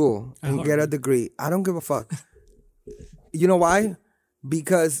to school and get a degree. I don't give a fuck. You know why?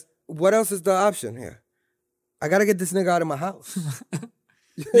 Because what else is the option here? I gotta get this nigga out of my house.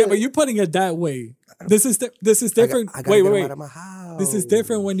 Yeah, but you're putting it that way. This is different. I gotta Wait. get him out of my house. This is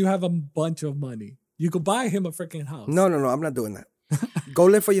different when you have a bunch of money. You could buy him a freaking house. No, I'm not doing that. Go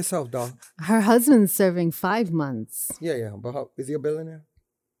live for yourself, dog. Her husband's serving 5 months. Yeah. But is he a billionaire?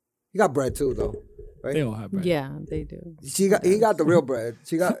 He got bread too, though. Right? They all have bread. Yeah, they do. He got the real bread.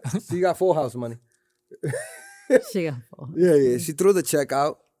 She got Full House money. She got full. Yeah. She threw the check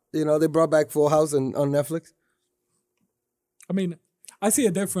out. You know, they brought back Full House on Netflix. I mean, I see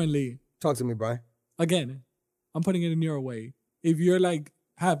it differently. Talk to me, Brian. Again, I'm putting it in your way. If you're like,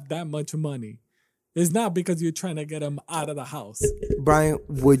 have that much money, it's not because you're trying to get him out of the house. Brian,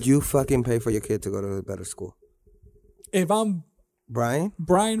 would you fucking pay for your kid to go to a better school? If I'm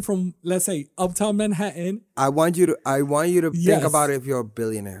Brian from, let's say, Uptown Manhattan. I want you to Yes. think about it if you're a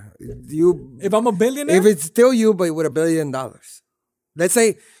billionaire. If I'm a billionaire? If it's still you, but with $1 billion. Let's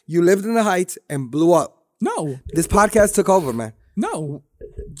say you lived in the Heights and blew up. No. This podcast took over, man. No.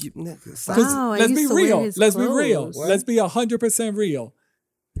 Stop. Wow, I Let's used be to wear real. his Let's be real. clothes. Let's be 100% real.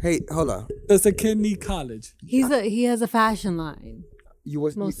 Hey, hold on. Does the kid need college? He has a fashion line. You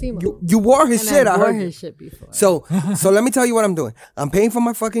Mosimo. wore his And shit. I I wore heard his you. shit before. So let me tell you what I'm doing. I'm paying for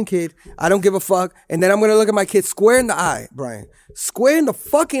my fucking kid. I don't give a fuck. And then I'm gonna look at my kid square in the eye, Brian. Square in the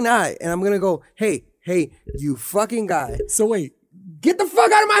fucking eye. And I'm gonna go, hey, you fucking guy. So wait. Get the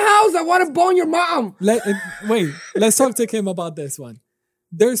fuck out of my house. I want to bone your mom. Wait. Let's talk to Kim about this one.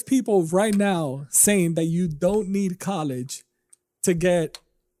 There's people right now saying that you don't need college to get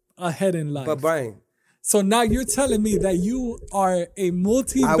ahead in life. But Brian, so now you're telling me that you are a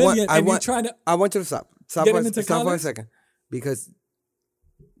multi-billion and you're trying to... I want you to stop. Stop Get for him into a college? second. Because,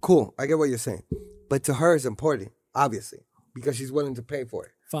 cool, I get what you're saying. But to her, it's important, obviously, because she's willing to pay for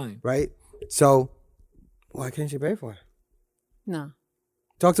it, Fine. right? So, why can't she pay for it? No.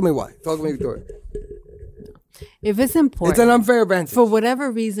 Talk to me why. Talk to me, Victoria. If it's important. It's an unfair advantage. For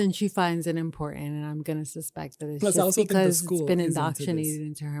whatever reason, she finds it important, and I'm going to suspect that it's Plus, I just also think the because school it's been is into indoctrinated this.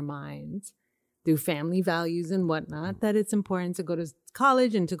 into her mind through family values and whatnot, that it's important to go to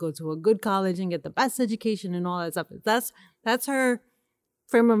college and to go to a good college and get the best education and all that stuff. That's her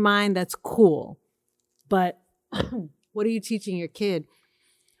frame of mind. That's cool. But what are you teaching your kid?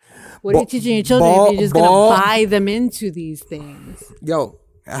 What are you teaching your children if you're just going to buy them into these things? Yo,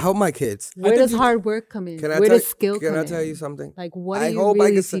 I help my kids. Where does hard work come in? Where does skill come in? Can I tell you something? Like, what are you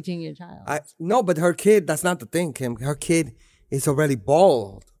really teaching your child? No, but her kid, that's not the thing, Kim. Her kid is already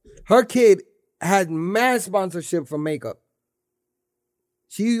bald. Her kid had mad sponsorship for makeup.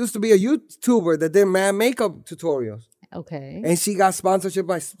 She used to be a YouTuber that did mad makeup tutorials. Okay. And she got sponsorship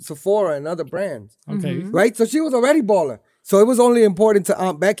by Sephora and other brands. Okay. Right? So she was already baller. So it was only important to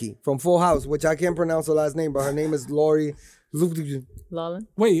Aunt Becky from Full House, which I can't pronounce her last name, but her name is Lori. Lala?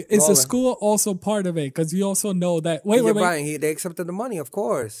 Wait, is the Lala. school also part of it? Because you also know that... Yeah, Wait. Brian, they accepted the money, of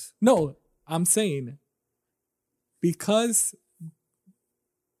course. No, I'm saying because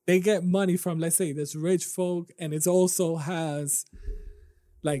they get money from, let's say, this rich folk, and it also has,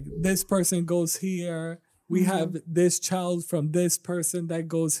 like, this person goes here. We have this child from this person that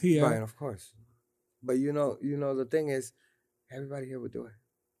goes here. Brian, of course. But you know, the thing is, everybody here would do it.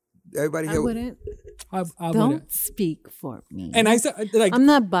 Everybody I here wouldn't. I Don't wouldn't. speak for me. And I said, like, I'm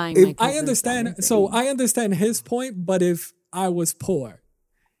not buying my I cousin's understand. anything. So I understand his point, but if I was poor,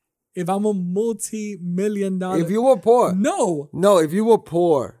 if I'm a multi-million-dollar... If you were poor. No. No, if you were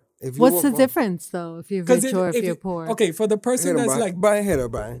poor. What's the difference, though, if you're rich or if you're you- poor? Okay, for the person that's like... Brian, hit her,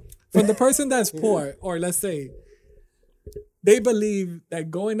 Brian. For the person that's poor, or let's say, they believe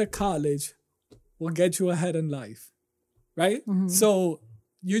that going to college will get you ahead in life, right? So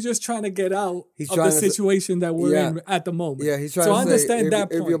you're just trying to get out of the situation that we're in at the moment. Yeah, he's trying so to I understand say,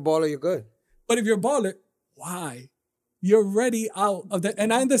 that if point. you're a baller, you're good. But if you're a baller, why? You're already out of that.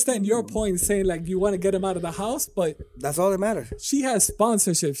 And I understand your point saying like you want to get him out of the house, but That's all that matters. she has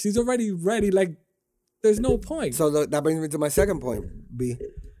sponsorship. She's already ready. Like, there's no point. So that brings me to my second point, B.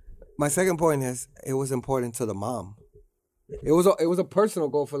 My second point is it was important to the mom. It was a personal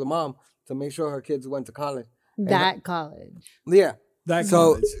goal for the mom to make sure her kids went to college. That college. Yeah. That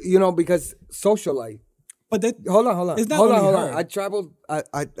so, college. Because social life. But that, Hold on. It's not hold only on. her. I traveled.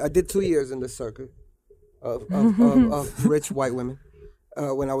 I did 2 years in this circuit of rich white women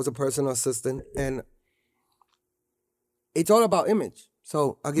when I was a personal assistant, and it's all about image.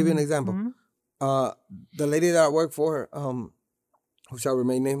 So I'll give you an example. The lady that I worked for, who shall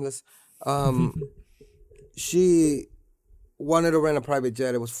remain nameless, she wanted to rent a private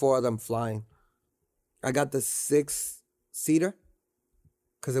jet. It was 4 of them flying I got the 6-seater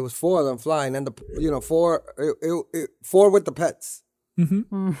because it was 4 of them flying, and four with the pets.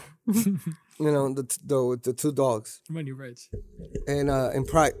 Mm-hmm. The 2 dogs. When you're rich. And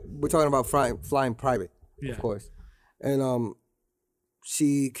we're talking about flying private, of course. And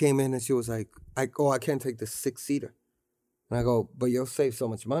she came in and she was like, I can't take the 6-seater. And I go, but you'll save so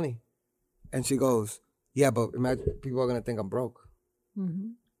much money. And she goes, yeah, but imagine people are gonna think I'm broke.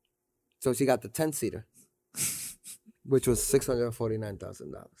 Mm-hmm. So she got the 10-seater, which was $649,000.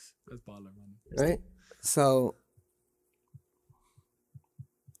 That's baller money, right? So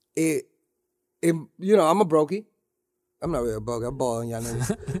I'm a brokey. I'm not really a broke. I'm balling y'all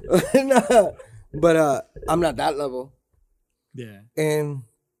niggas. But I'm not that level. Yeah. And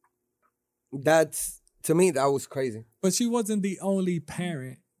to me, that was crazy. But she wasn't the only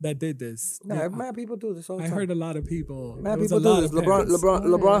parent that did this. No, mad people do this all the time. I heard a lot of people. Mad people do this.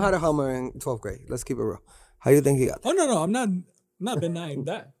 LeBron had a Hummer in 12th grade. Let's keep it real. How you think he got that? Oh, no. I'm not denying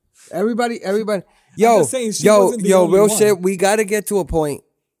that. Everybody. Yo, real shit. We got to get to a point.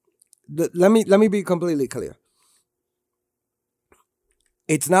 Let me be completely clear.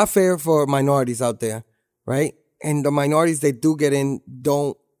 It's not fair for minorities out there, right? And the minorities they do get in,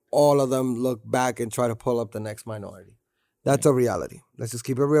 don't all of them look back and try to pull up the next minority. That's a reality. Let's just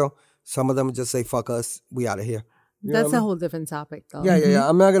keep it real. Some of them just say, fuck us, we out of here. That's a whole different topic, though. Yeah.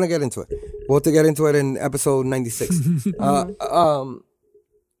 I'm not going to get into it. We'll have to get into it in episode 96.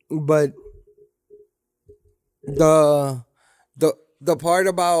 But the part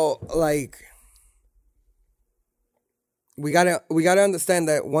about, like, we gotta understand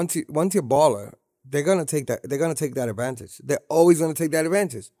that once you're baller, they're gonna take that advantage. They're always gonna take that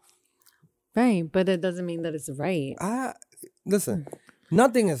advantage. Right, but it doesn't mean that it's right. Listen,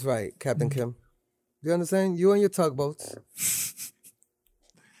 nothing is right, Captain Kim. Do you understand? You and your tugboats.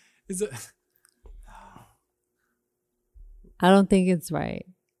 I don't think it's right.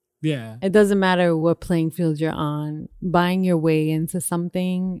 Yeah. It doesn't matter what playing field you're on. Buying your way into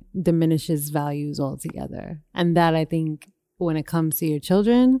something diminishes values altogether. And that, I think, when it comes to your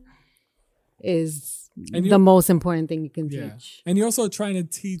children, is the most important thing you can teach. And you're also trying to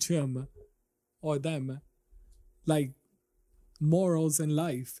teach him or them, like, morals in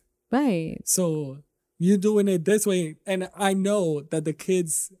life. Right. So you're doing it this way. And I know that the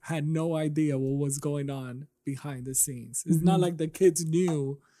kids had no idea what was going on behind the scenes. It's not like the kids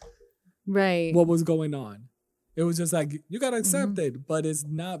knew what was going on. It was just like, you got to accept it. But it's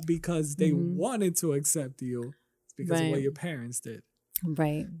not because they wanted to accept you. It's because of what your parents did.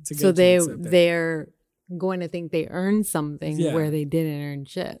 Right. So they're going to think they earned something where they didn't earn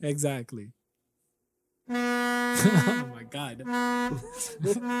shit. Exactly. Oh my God.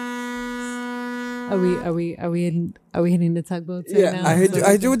 Are we hitting the tugboats right now? I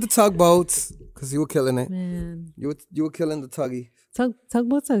hit you with the tugboats because you were killing it. Man. You were killing the tuggy.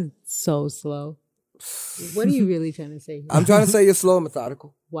 Tugboats are so slow. What are you really trying to say here? I'm trying to say you're slow and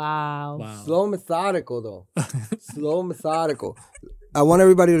methodical. Wow. Slow and methodical, though. Slow and methodical. I want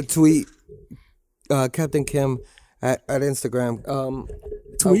everybody to tweet Captain Kim at Instagram.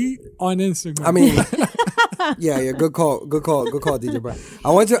 Tweet on Instagram. I mean, yeah. Good call, DJ Brian. I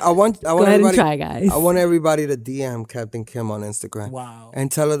want Go everybody. Ahead and try, guys. I want everybody to DM Captain Kim on Instagram. Wow.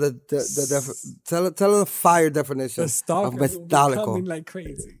 And tell her tell her the fire definition of methodical. Coming like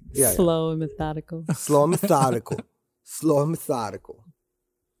crazy. Yeah. Slow and methodical. Slow and methodical. Slow and methodical.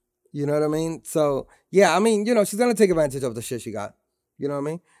 You know what I mean? So yeah, I mean, she's gonna take advantage of the shit she got. You know what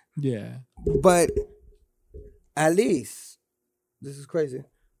I mean? Yeah. But at least, this is crazy.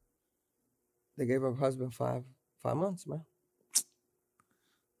 They gave her husband 5 months, man.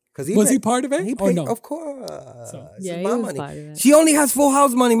 Was he part of it? He paid, no? Of course. Yeah, he my was money. part of it. She only has Full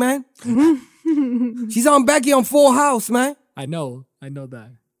House money, man. She's on Becky on Full House, man. I know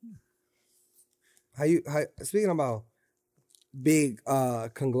that. How speaking about big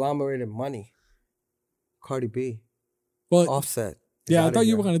conglomerated money, Cardi B, Offset. Yeah, I thought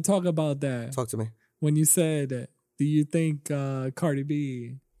you were going to talk about that. Talk to me. When you said, do you think Cardi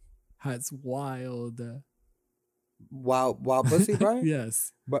B has wild pussy, Brian?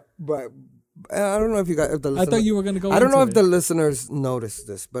 Yes. But I don't know if you got. If the I thought you were going to go. I don't know if the listeners noticed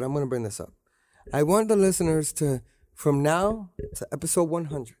this, but I'm going to bring this up. I want the listeners to, from now to episode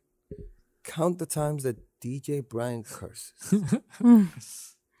 100, count the times that DJ Brian curses.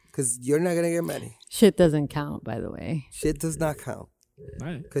 Because you're not going to get many. Shit doesn't count, by the way. Shit does not count.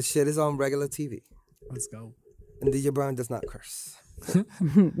 Right. Because shit is on regular TV. Let's go. And DJ Brian does not curse.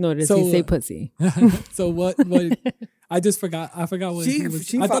 Nor does he say pussy. So what I just forgot. I forgot what he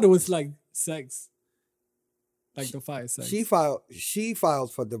was. I thought it was like sex. Like the fire sex. She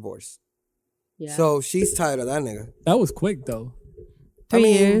filed for divorce. Yeah. So she's tired of that nigga. That was quick though. 3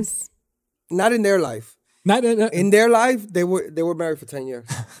 mean, years. Not in their life. Not In their life, they were married for 10 years.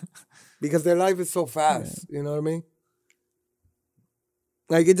 Because their life is so fast. You know what I mean?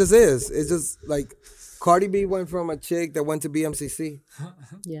 Like, it just is. It's just like Cardi B went from a chick that went to BMCC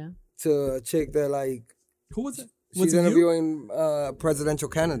Yeah. to a chick that, like, Who was it? she's Was it you? interviewing presidential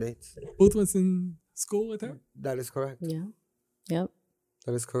candidates. Booth was in school with her? That is correct. Yeah. Yep.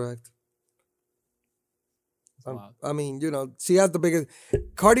 That is correct. Wow. I mean, you know, she has the biggest.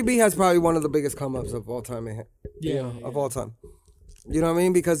 Cardi B has probably one of the biggest come ups of all time, of all time. You know what I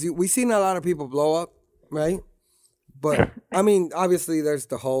mean? Because we've seen a lot of people blow up, right? But I mean, obviously, there's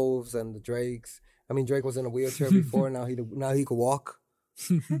the Hoves and the Drakes. I mean, Drake was in a wheelchair before. Now he could walk.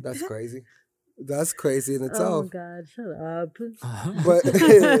 That's crazy. That's crazy in itself. Oh God, shut up.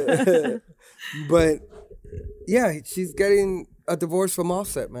 But yeah, she's getting a divorce from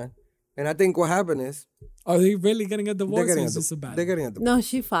Offset, man. And I think what happened is Are they really getting a divorce? they're getting or is this a bad? they're getting a divorce. No,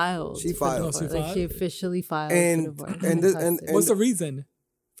 she filed. She filed. She Like filed? she officially filed And- for divorce. and this- and- What's the reason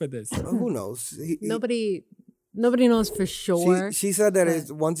for this? Who knows? Nobody knows for sure. She said that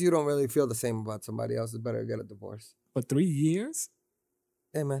it's once you don't really feel the same about somebody else, it's better to get a divorce. For 3 years?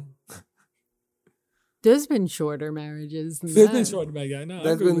 Hey, man. There's been shorter marriages. Than There's that. been short about yeah, no, I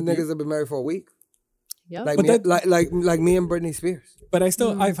There's agree been with you. niggas that been married for a week. Yep. Like But me, that- like me and Britney Spears. But I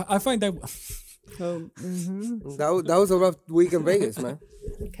still I find that So, That was a rough week in Vegas, man.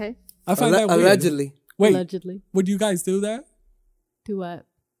 okay. I find that weird. Allegedly. Wait, Allegedly. would you guys do that? Do what?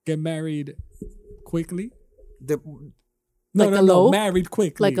 Get married quickly? The, No, Like no, elope? married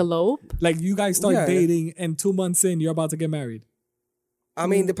quickly. Like elope? Like you guys start Yeah. dating and 2 months in, you're about to get married. I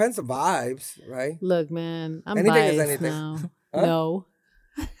mean, depends on vibes, right? Look, man, I'm Anything is biased anything. now. Huh? No.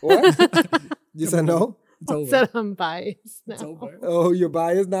 What? You said no? It's I over. said I'm biased It's now. over. Oh, you're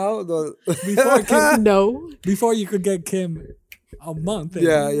biased now? Before Kim, No. before you could get Kim a month in.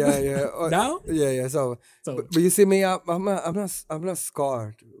 Yeah. Now? Yeah. So, So- but you see me, I'm not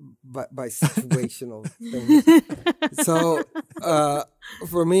scarred by situational things. So,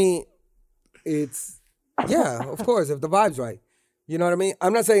 for me, it's of course, if the vibe's right. You know what I mean?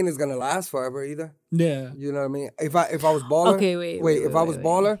 I'm not saying it's gonna last forever either. Yeah. You know what I mean? If I was baller, Okay, wait, if I was wait.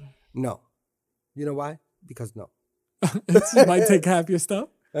 baller, no. You know why? Because no. You might take half your stuff.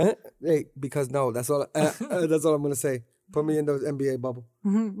 Hey, because no. That's all. That's all I'm gonna say. Put me in the NBA bubble.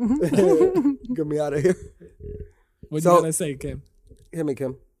 Get me out of here. What So- you gonna say, Kim? Hear me,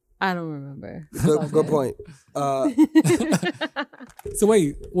 Kim. I don't remember. Good point. So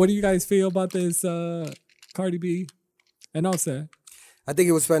wait, what do you guys feel about this Cardi B and Offset? I think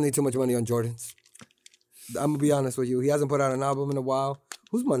he was spending too much money on Jordans. I'm gonna be honest with you. He hasn't put out an album in a while.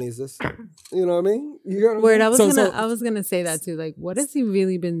 Whose money is this? You know what I mean? You know what Word, I mean? I was gonna say that too. Like, what has he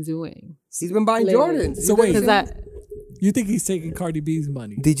really been doing? He's been buying lately? Jordans. So wait, Because that you think he's taking Cardi B's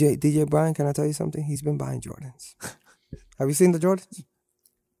money? DJ Brian, can I tell you something? He's been buying Jordans. Have you seen the Jordans?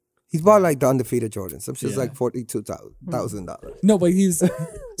 He's bought like the undefeated Jordans. Some shit's Yeah. like $42,000. No, but he's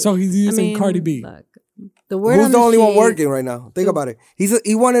using Cardi B. Look, the word Who's on the only one sheet- working right now? Think about it.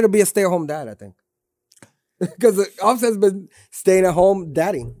 He wanted to be a stay-at-home dad, I think. Because Offset's been staying at home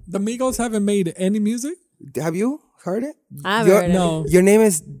dadding. The Migos haven't made any music. Have you heard it? I haven't heard it. No, Your name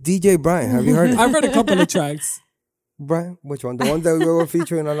is DJ Brian. Have you heard it? I've heard a couple of tracks. Brian, which one? The one that we were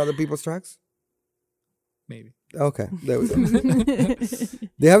featuring on other people's tracks? Maybe. Okay, there we go.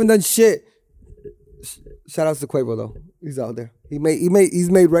 They haven't done shit. Shout outs to Quavo though. He's out there. He's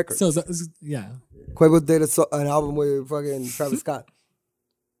made records. So yeah, Quavo did an album with fucking Travis Scott.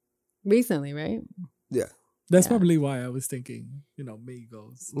 Recently, right? Yeah. that's probably why I was thinking,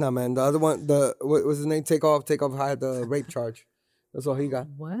 Migos. Nah, man. The other one, what was his name? Takeoff had the rape charge. That's all he got.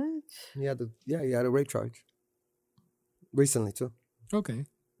 What? He had a rape charge. Recently too. Okay.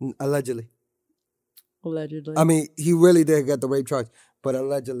 Allegedly. Allegedly. I mean, he really did get the rape charge, but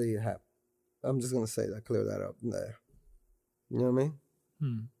allegedly it happened. I'm just gonna say that, clear that up there. You know what I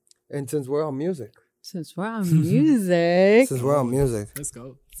mean? And since we're on music, Since we're on music, Let's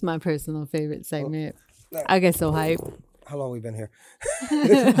go. it's my personal favorite segment. I get so hyped. How long we been here?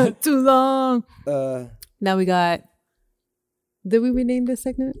 Too long. Uh, Now we got. Did we rename this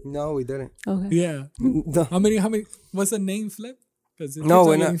segment? no, we didn't. Okay. Yeah. No. How many? What's the name flip? Because No,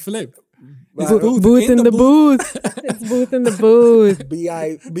 we're not. Flip. But It's Booth in the booth. It's booth in the booth.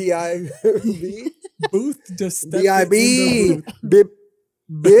 B-I-B Booth just stepped B-I-B in the booth.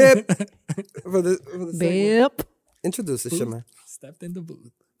 Bip for the segment. Bip. Introduce this shit, man. Stepped in the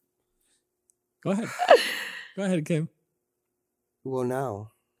booth. Go ahead. Go ahead, Kim. Well,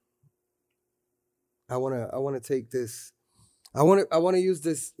 now I wanna take this. I wanna use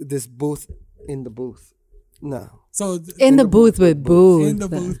this booth In the booth. No. So In the booth with Booth. in the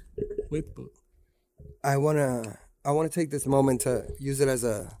booth with Booth. I wanna take this moment to use it as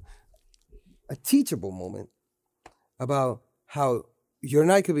a teachable moment about how your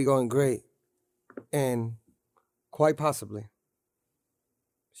night could be going great and quite possibly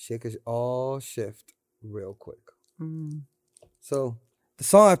shit could all shift real quick. So the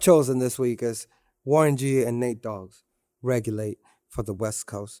song I've chosen this week is Warren G and Nate Dogg's Regulate for the West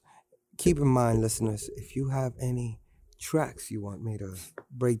Coast. Keep in mind, listeners, if you have any tracks you want me to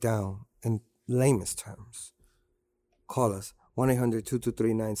break down in layman's terms, call us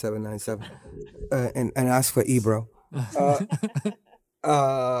 1-800-223-9797 and ask for Ebro.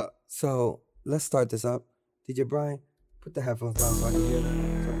 So let's start this up. DJ Brian, put the headphones down so I can hear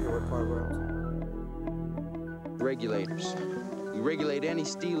what part we're up to. Regulators. We regulate any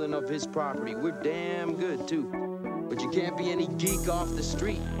stealing of his property. We're damn good, too. But you can't be any geek off the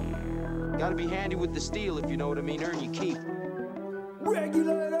street. Gotta be handy with the steel, if you know what I mean. Earn your keep.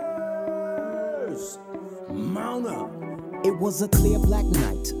 Regulators! Mount up! It was a clear black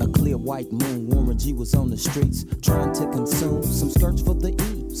night, a clear white moon. Warren G was on the streets, trying to consume some skirts for the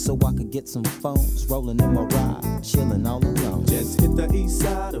E, so I could get some phones. Rolling in my ride, chilling all alone. Just hit the east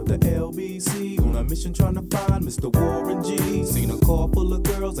side of the LBC on a mission trying to find Mr. Warren G. Seen a car full of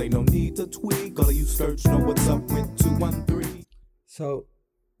girls, ain't no need to tweak. All of you skirts know what's up with 213. So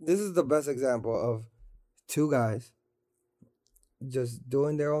this is the best example of two guys just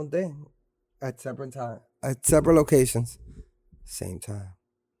doing their own thing at separate locations, same time.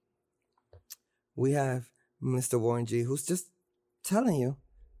 We have Mr. Warren G, who's just telling you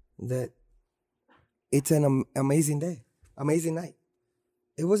that it's an amazing day, amazing night.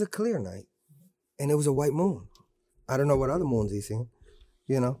 It was a clear night, and it was a white moon. I don't know what other moons he's seen,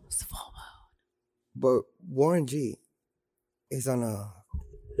 you know. It's the full moon. But Warren G is on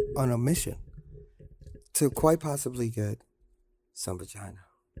a mission to quite possibly get some vagina.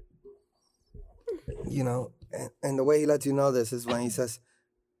 You know, and the way he lets you know this is when he says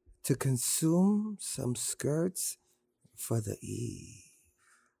to consume some skirts for the eve.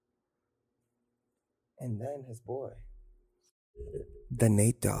 And then his boy, the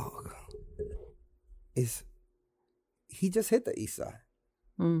Nate Dogg, he just hit the east side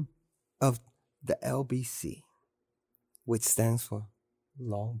of the LBC, which stands for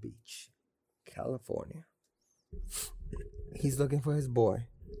Long Beach, California. He's looking for his boy,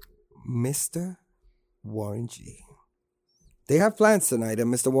 Mr. Warren G. They have plans tonight,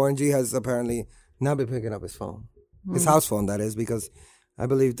 and Mr. Warren G has apparently not been picking up his phone. His house phone, that is, because I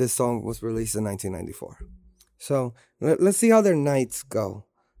believe this song was released in 1994. So let's see how their nights go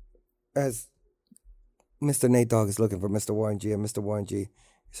as Mr. Nate Dogg is looking for Mr. Warren G, and Mr. Warren G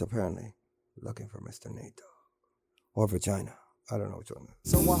is apparently looking for Mr. Nate Dogg. Or vagina. I don't know which one.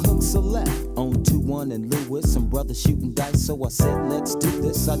 So I hooked select on 2-1 and Lewis. Some brothers shooting dice, so I said, let's do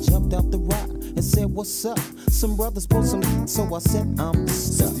this. I jumped out the ride and said, what's up? Some brothers pulled some, so I said, I'm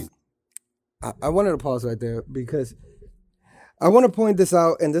stuck. I wanted to pause right there because I want to point this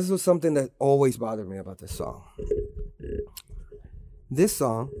out, and this was something that always bothered me about this song. This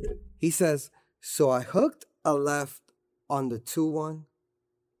song, he says, so I hooked a left on the 2-1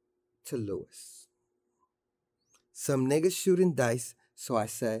 to Lewis. Some niggas shooting dice, so I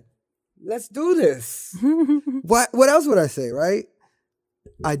said, let's do this. What else would I say, right?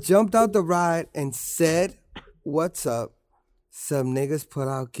 I jumped out the ride and said, what's up? Some niggas put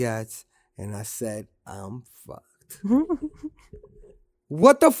out gats, and I said, I'm fucked.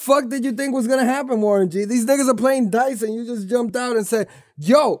 What the fuck did you think was gonna happen, Warren G? These niggas are playing dice, and you just jumped out and said,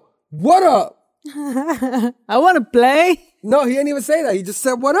 yo, what up? I want to play. No, he didn't even say that. He just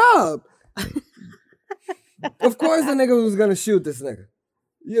said, what up? Of course the nigga was gonna shoot this nigga.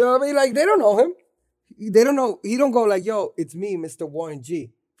 You know what I mean? Like, they don't know him. They don't know. He don't go like, yo, it's me, Mr. Warren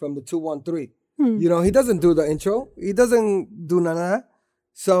G from the 213. You know, he doesn't do the intro. He doesn't do none of that.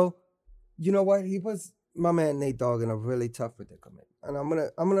 So, you know what? He puts my man Nate Dogg in a really tough predicament. And I'm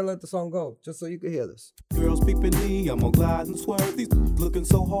gonna let the song go just so you can hear this. Girls peeping me, I'm gonna glide and swerve. These looking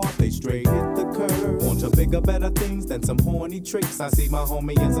so hard, they straight hit the curve. Want to bigger, better things than some horny tricks. I see my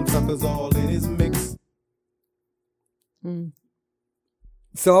homie and some suckers all in his mix.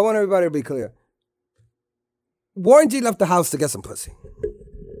 So I want everybody to be clear. Warren G left the house to get some pussy.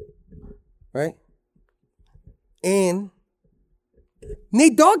 Right? And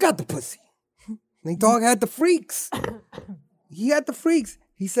Nate Dogg got the pussy. Nate Dogg had the freaks. He had the freaks.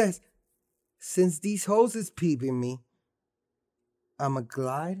 He says, since these hoes is peeping me, I'ma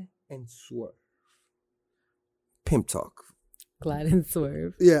glide and swerve. Pimp talk. Glide and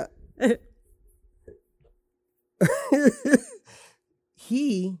swerve. Yeah.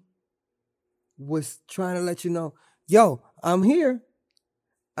 He was trying to let you know, yo, I'm here.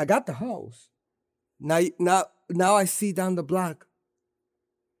 I got the hose. Now I see down the block.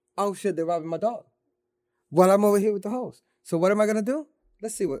 Oh shit, they're robbing my dog. While I'm over here with the hose. So what am I gonna do?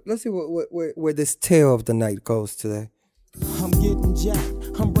 Let's see where this tale of the night goes today. I'm getting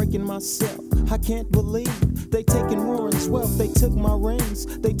jacked, I'm breaking myself. I can't believe they taking Warren's wealth. They took my rings,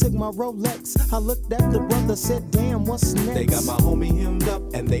 they took my Rolex. I looked at the brother, said, damn, what's next? They got my homie hemmed up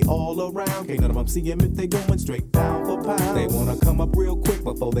and they all around. Can't none of them see him if they going straight pound for pound. They wanna come up real quick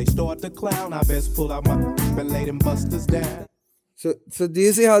before they start to clown. I best pull out my and lay them busters down. So do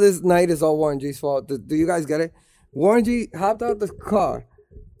you see how this night is all Warren G's fault? Do you guys get it? Warren G hopped out the car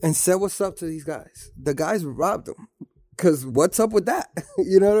and said what's up to these guys. The guys robbed him. Because what's up with that?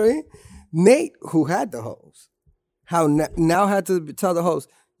 You know what I mean? Nate, who had the hose, now had to tell the host,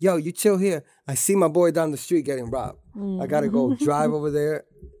 yo, you chill here. I see my boy down the street getting robbed. I got to go drive over there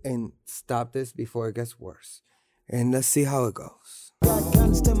and stop this before it gets worse. And let's see how it goes. Got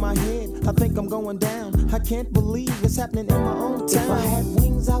guns to my head, I think I'm going down. I can't believe it's happening in my own town. If I had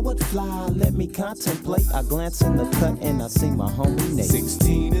wings, I would fly. Let me contemplate. I glance in the cut and I see my homie Nate.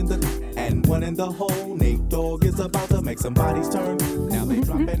 16 in the and 1 in the hole. Nate Dogg is about to make some bodies turn. Now they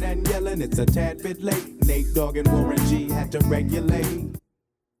dropping and yelling. It's a tad bit late. Nate Dogg and Warren G had to regulate.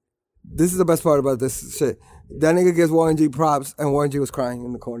 This is the best part about this shit. That nigga gives Warren G props, and Warren G was crying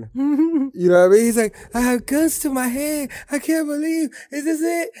in the corner. You know what I mean? He's like, I have guns to my head. I can't believe. Is this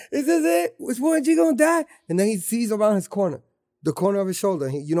it? Is this it? Is Warren G gonna die? And then he sees around his corner, the corner of his shoulder.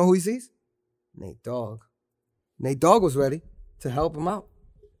 You know who he sees? Nate Dogg. Nate Dogg was ready to help him out.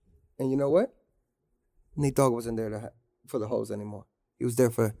 And you know what? Nate Dogg wasn't there for the hose anymore. He was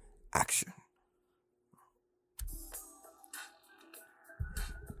there for action.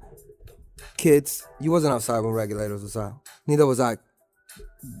 Kids, you wasn't outside when regulators was out. Neither was I.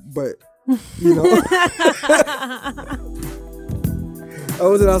 But, you know. I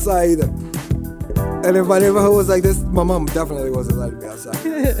wasn't outside either. And if my neighborhood was like this, my mom definitely wasn't letting me outside.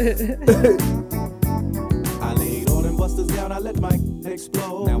 I laid all them busters down, I let my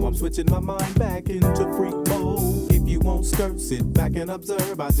explode. Now I'm switching my mind back into freak mode. If you won't skirt, sit back and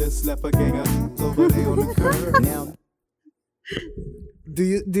observe. I just left a gang of over there on the curb. Now. Do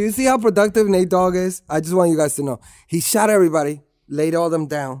you see how productive Nate Dogg is? I just want you guys to know. He shot everybody, laid all them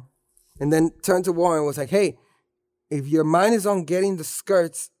down, and then turned to Warren and was like, hey, if your mind is on getting the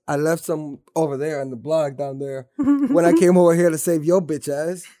skirts, I left some over there on the block down there when I came over here to save your bitch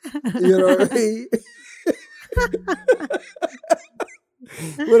ass. You know what I mean?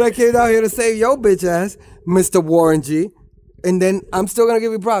 When I came down here to save your bitch ass, Mr. Warren G. And then I'm still going to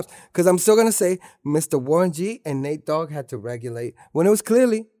give you props because I'm still going to say Mr. Warren G and Nate Dogg had to regulate when it was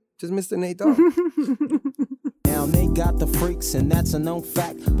clearly just Mr. Nate Dogg. Now Nate got the freaks and that's a known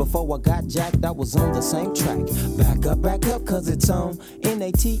fact. Before I got jacked, I was on the same track. Back up, cause it's on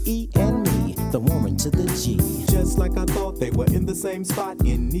N-A-T-E and me, the Warren to the G. Just like I thought, they were in the same spot,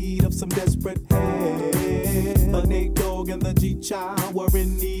 in need of some desperate help. But Nate Dogg and the G-Child were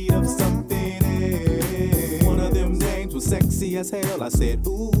in need of something else. One of them dames was sexy as hell. I said,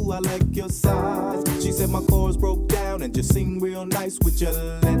 ooh, I like your size. She said my chords broke down and just sing real nice. Would you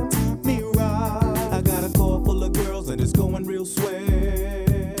let me ride? I got a car full of girls and it's going real swell.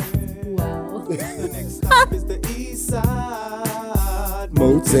 Wow. The next stop is the Eastside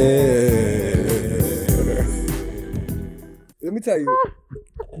Motel. Let me tell you.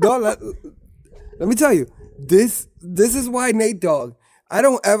 No, let me tell you. This is why Nate Dogg. I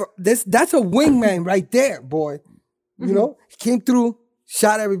don't ever. That's a wingman right there, boy. You know, he came through,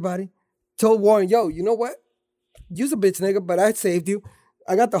 shot everybody, told Warren, yo, you know what? You's a bitch nigga, but I saved you.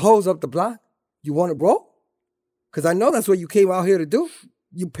 I got the hose up the block. You want it, bro? Because I know that's what you came out here to do.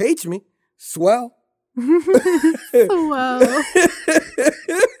 You paged me. Swell. Wow.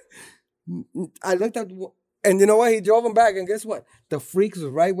 I looked at, and you know what? He drove him back, and guess what? The freaks was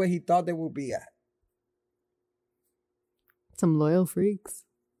right where he thought they would be at. Some loyal freaks.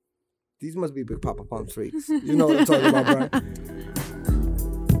 These must be Big Papa Pump's freaks. You know what I'm talking about, Brian.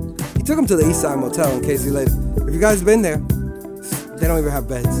 He took him to the Eastside Motel in case he later. If you guys been there, they don't even have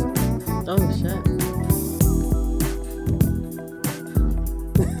beds. Oh, shit.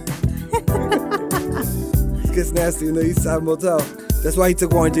 It gets nasty in the Eastside Motel. That's why he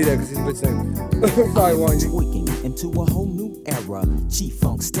took Warren G there, because he's a bitch nigga. Sorry, Warren G. Tweaking into a whole new era.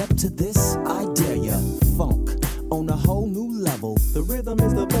 G-Funk, step to this, I dare ya. Funk on a whole new level. The rhythm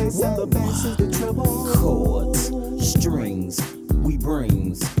is the bass and the bass is the treble. Chords, strings, we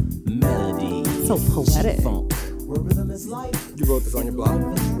brings melody. So poetic. G-Funk, where rhythm is life. You wrote this on your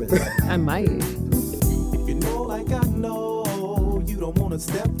blog. I might. If you know like I know, you don't want to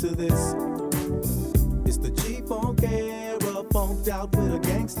step to this. It's the G-Funk era, funked out with a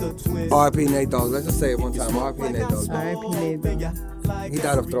gangster twist. R.I.P. Nate Dogg. Let's just say it one time. R.I.P. Nate Dogg. R.I.P. Nate Dogg. He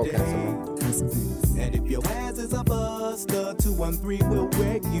died of throat cancer, man. And if your ass is a buster, 213 will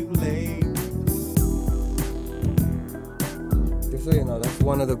regulate. Just so you know, that's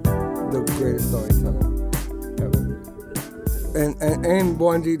one of the greatest storytelling ever. And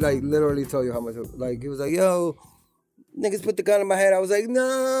Warren G like literally told you how much. Like he was like, "Yo, niggas put the gun in my head." I was like,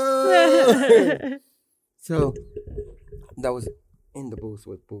 "No." So that was in the booth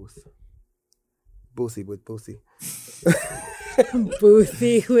with Booth. Boothie with Boothie.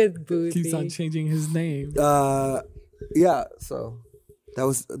 Boothie with Boothie. Keeps on changing his name. Yeah. So that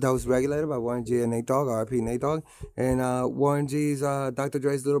was regulated by Warren G and Nate Dogg, R.I.P. Nate Dogg, and Warren G's Dr.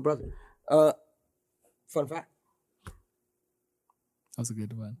 Dre's little brother. Fun fact. That was a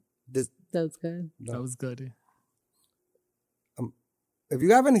good one. That was good. That was good. If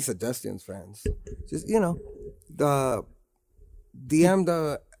you have any suggestions, fans, just DM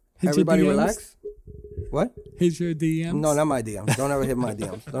the Everybody Relax. What? Hit your DMs? No, not my DMs. Don't ever hit my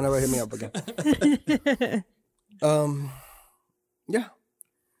DMs. Don't ever hit me up again. Yeah.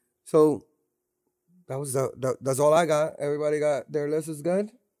 So that's all I got. Everybody got their list is good.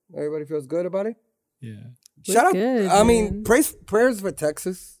 Everybody feels good about it. Yeah. Shout out. Good, I mean, man. prayers for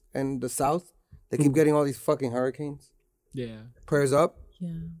Texas and the South. They keep getting all these fucking hurricanes. Yeah. Prayers up.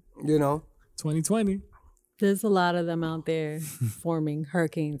 Yeah. 2020. There's a lot of them out there forming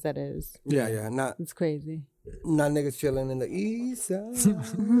hurricanes, that is. Yeah. It's crazy. Not niggas chilling in the east side.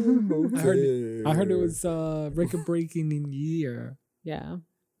 I heard it was record-breaking in year Yeah.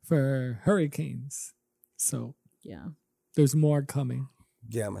 for hurricanes. So Yeah. there's more coming.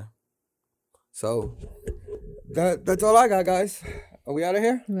 Yeah, man. So that's all I got, guys. Are we out of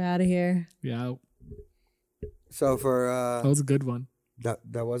here? We're out of here. Yeah. So for That was a good one. that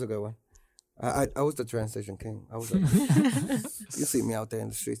was a good one. I was the transition king. I was like, you see me out there in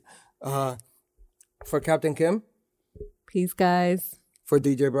the streets. For Captain Kim, Peace, guys. for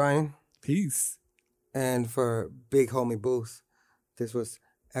DJ Brian, Peace. and for Big Homie Booth, this was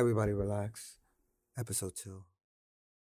Everybody Relax, episode 2.